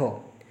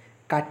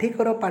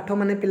पाठ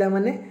माने पिला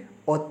माने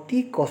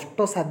अति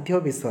कष्टसाध्य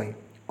विषय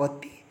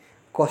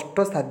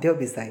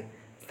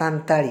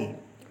सांताली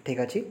ठीक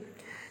अच्छे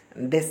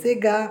देसे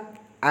गा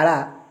आड़ा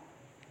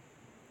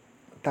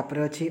तापर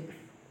अच्छी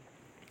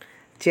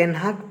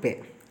चेन्हाक पे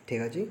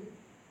ठीक अच्छे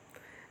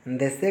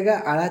देसेगा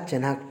आड़ा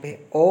चेन्हाक पे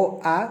ओ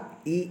आ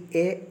ई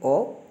ए ओ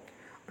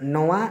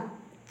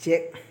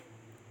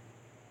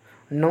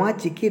नवा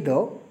चिकी दो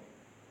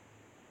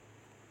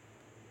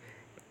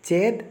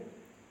चेद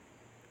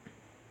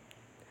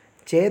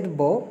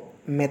बो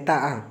मेता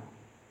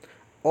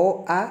ओ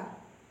आ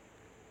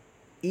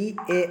ई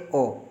ए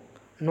ओ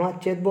नवा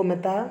चेद बो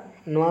मेता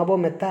नवा बो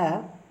मेता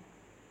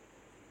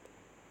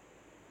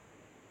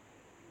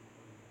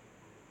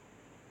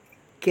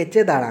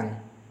केचे दाड़ांग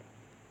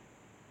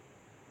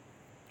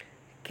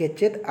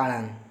केचेत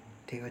आड़ांग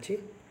ठीक अच्छे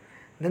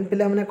देन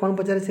पिला माने कौन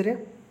पचारे से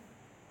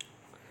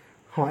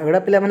हाँ एगुड़ा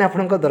पिला माने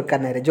आपनका दरकार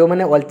नहीं जो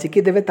मैंने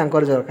अलचिकी देवे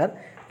तांकर दरकार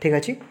ठीक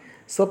अच्छे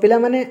सो पिला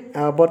माने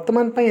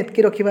वर्तमान पई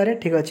एतकी रखिबारे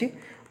ठीक अच्छे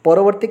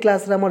परवर्ती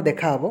क्लास रे हमर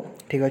देखा हबो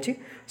ठीक अच्छे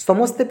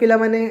समस्ते पिला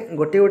माने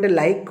गोटे गोटे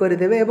लाइक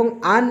करदेवे एवं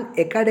आन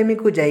एकाडेमी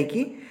को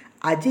जाइकी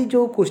आज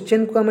जो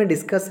क्वेश्चन को आम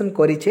डिस्कसन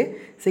करिछे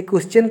से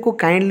क्वेश्चन को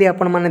काइंडली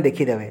आपण माने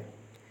देखिदेवे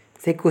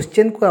से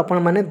क्वेश्चन को आपण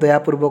माने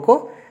दयापूर्वक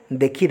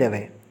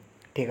देखिदेवे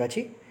ठीक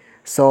अच्छे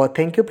सो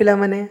थैंक यू पिला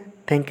माने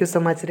थैंक यू सो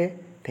मच रे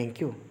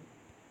थैंक यू।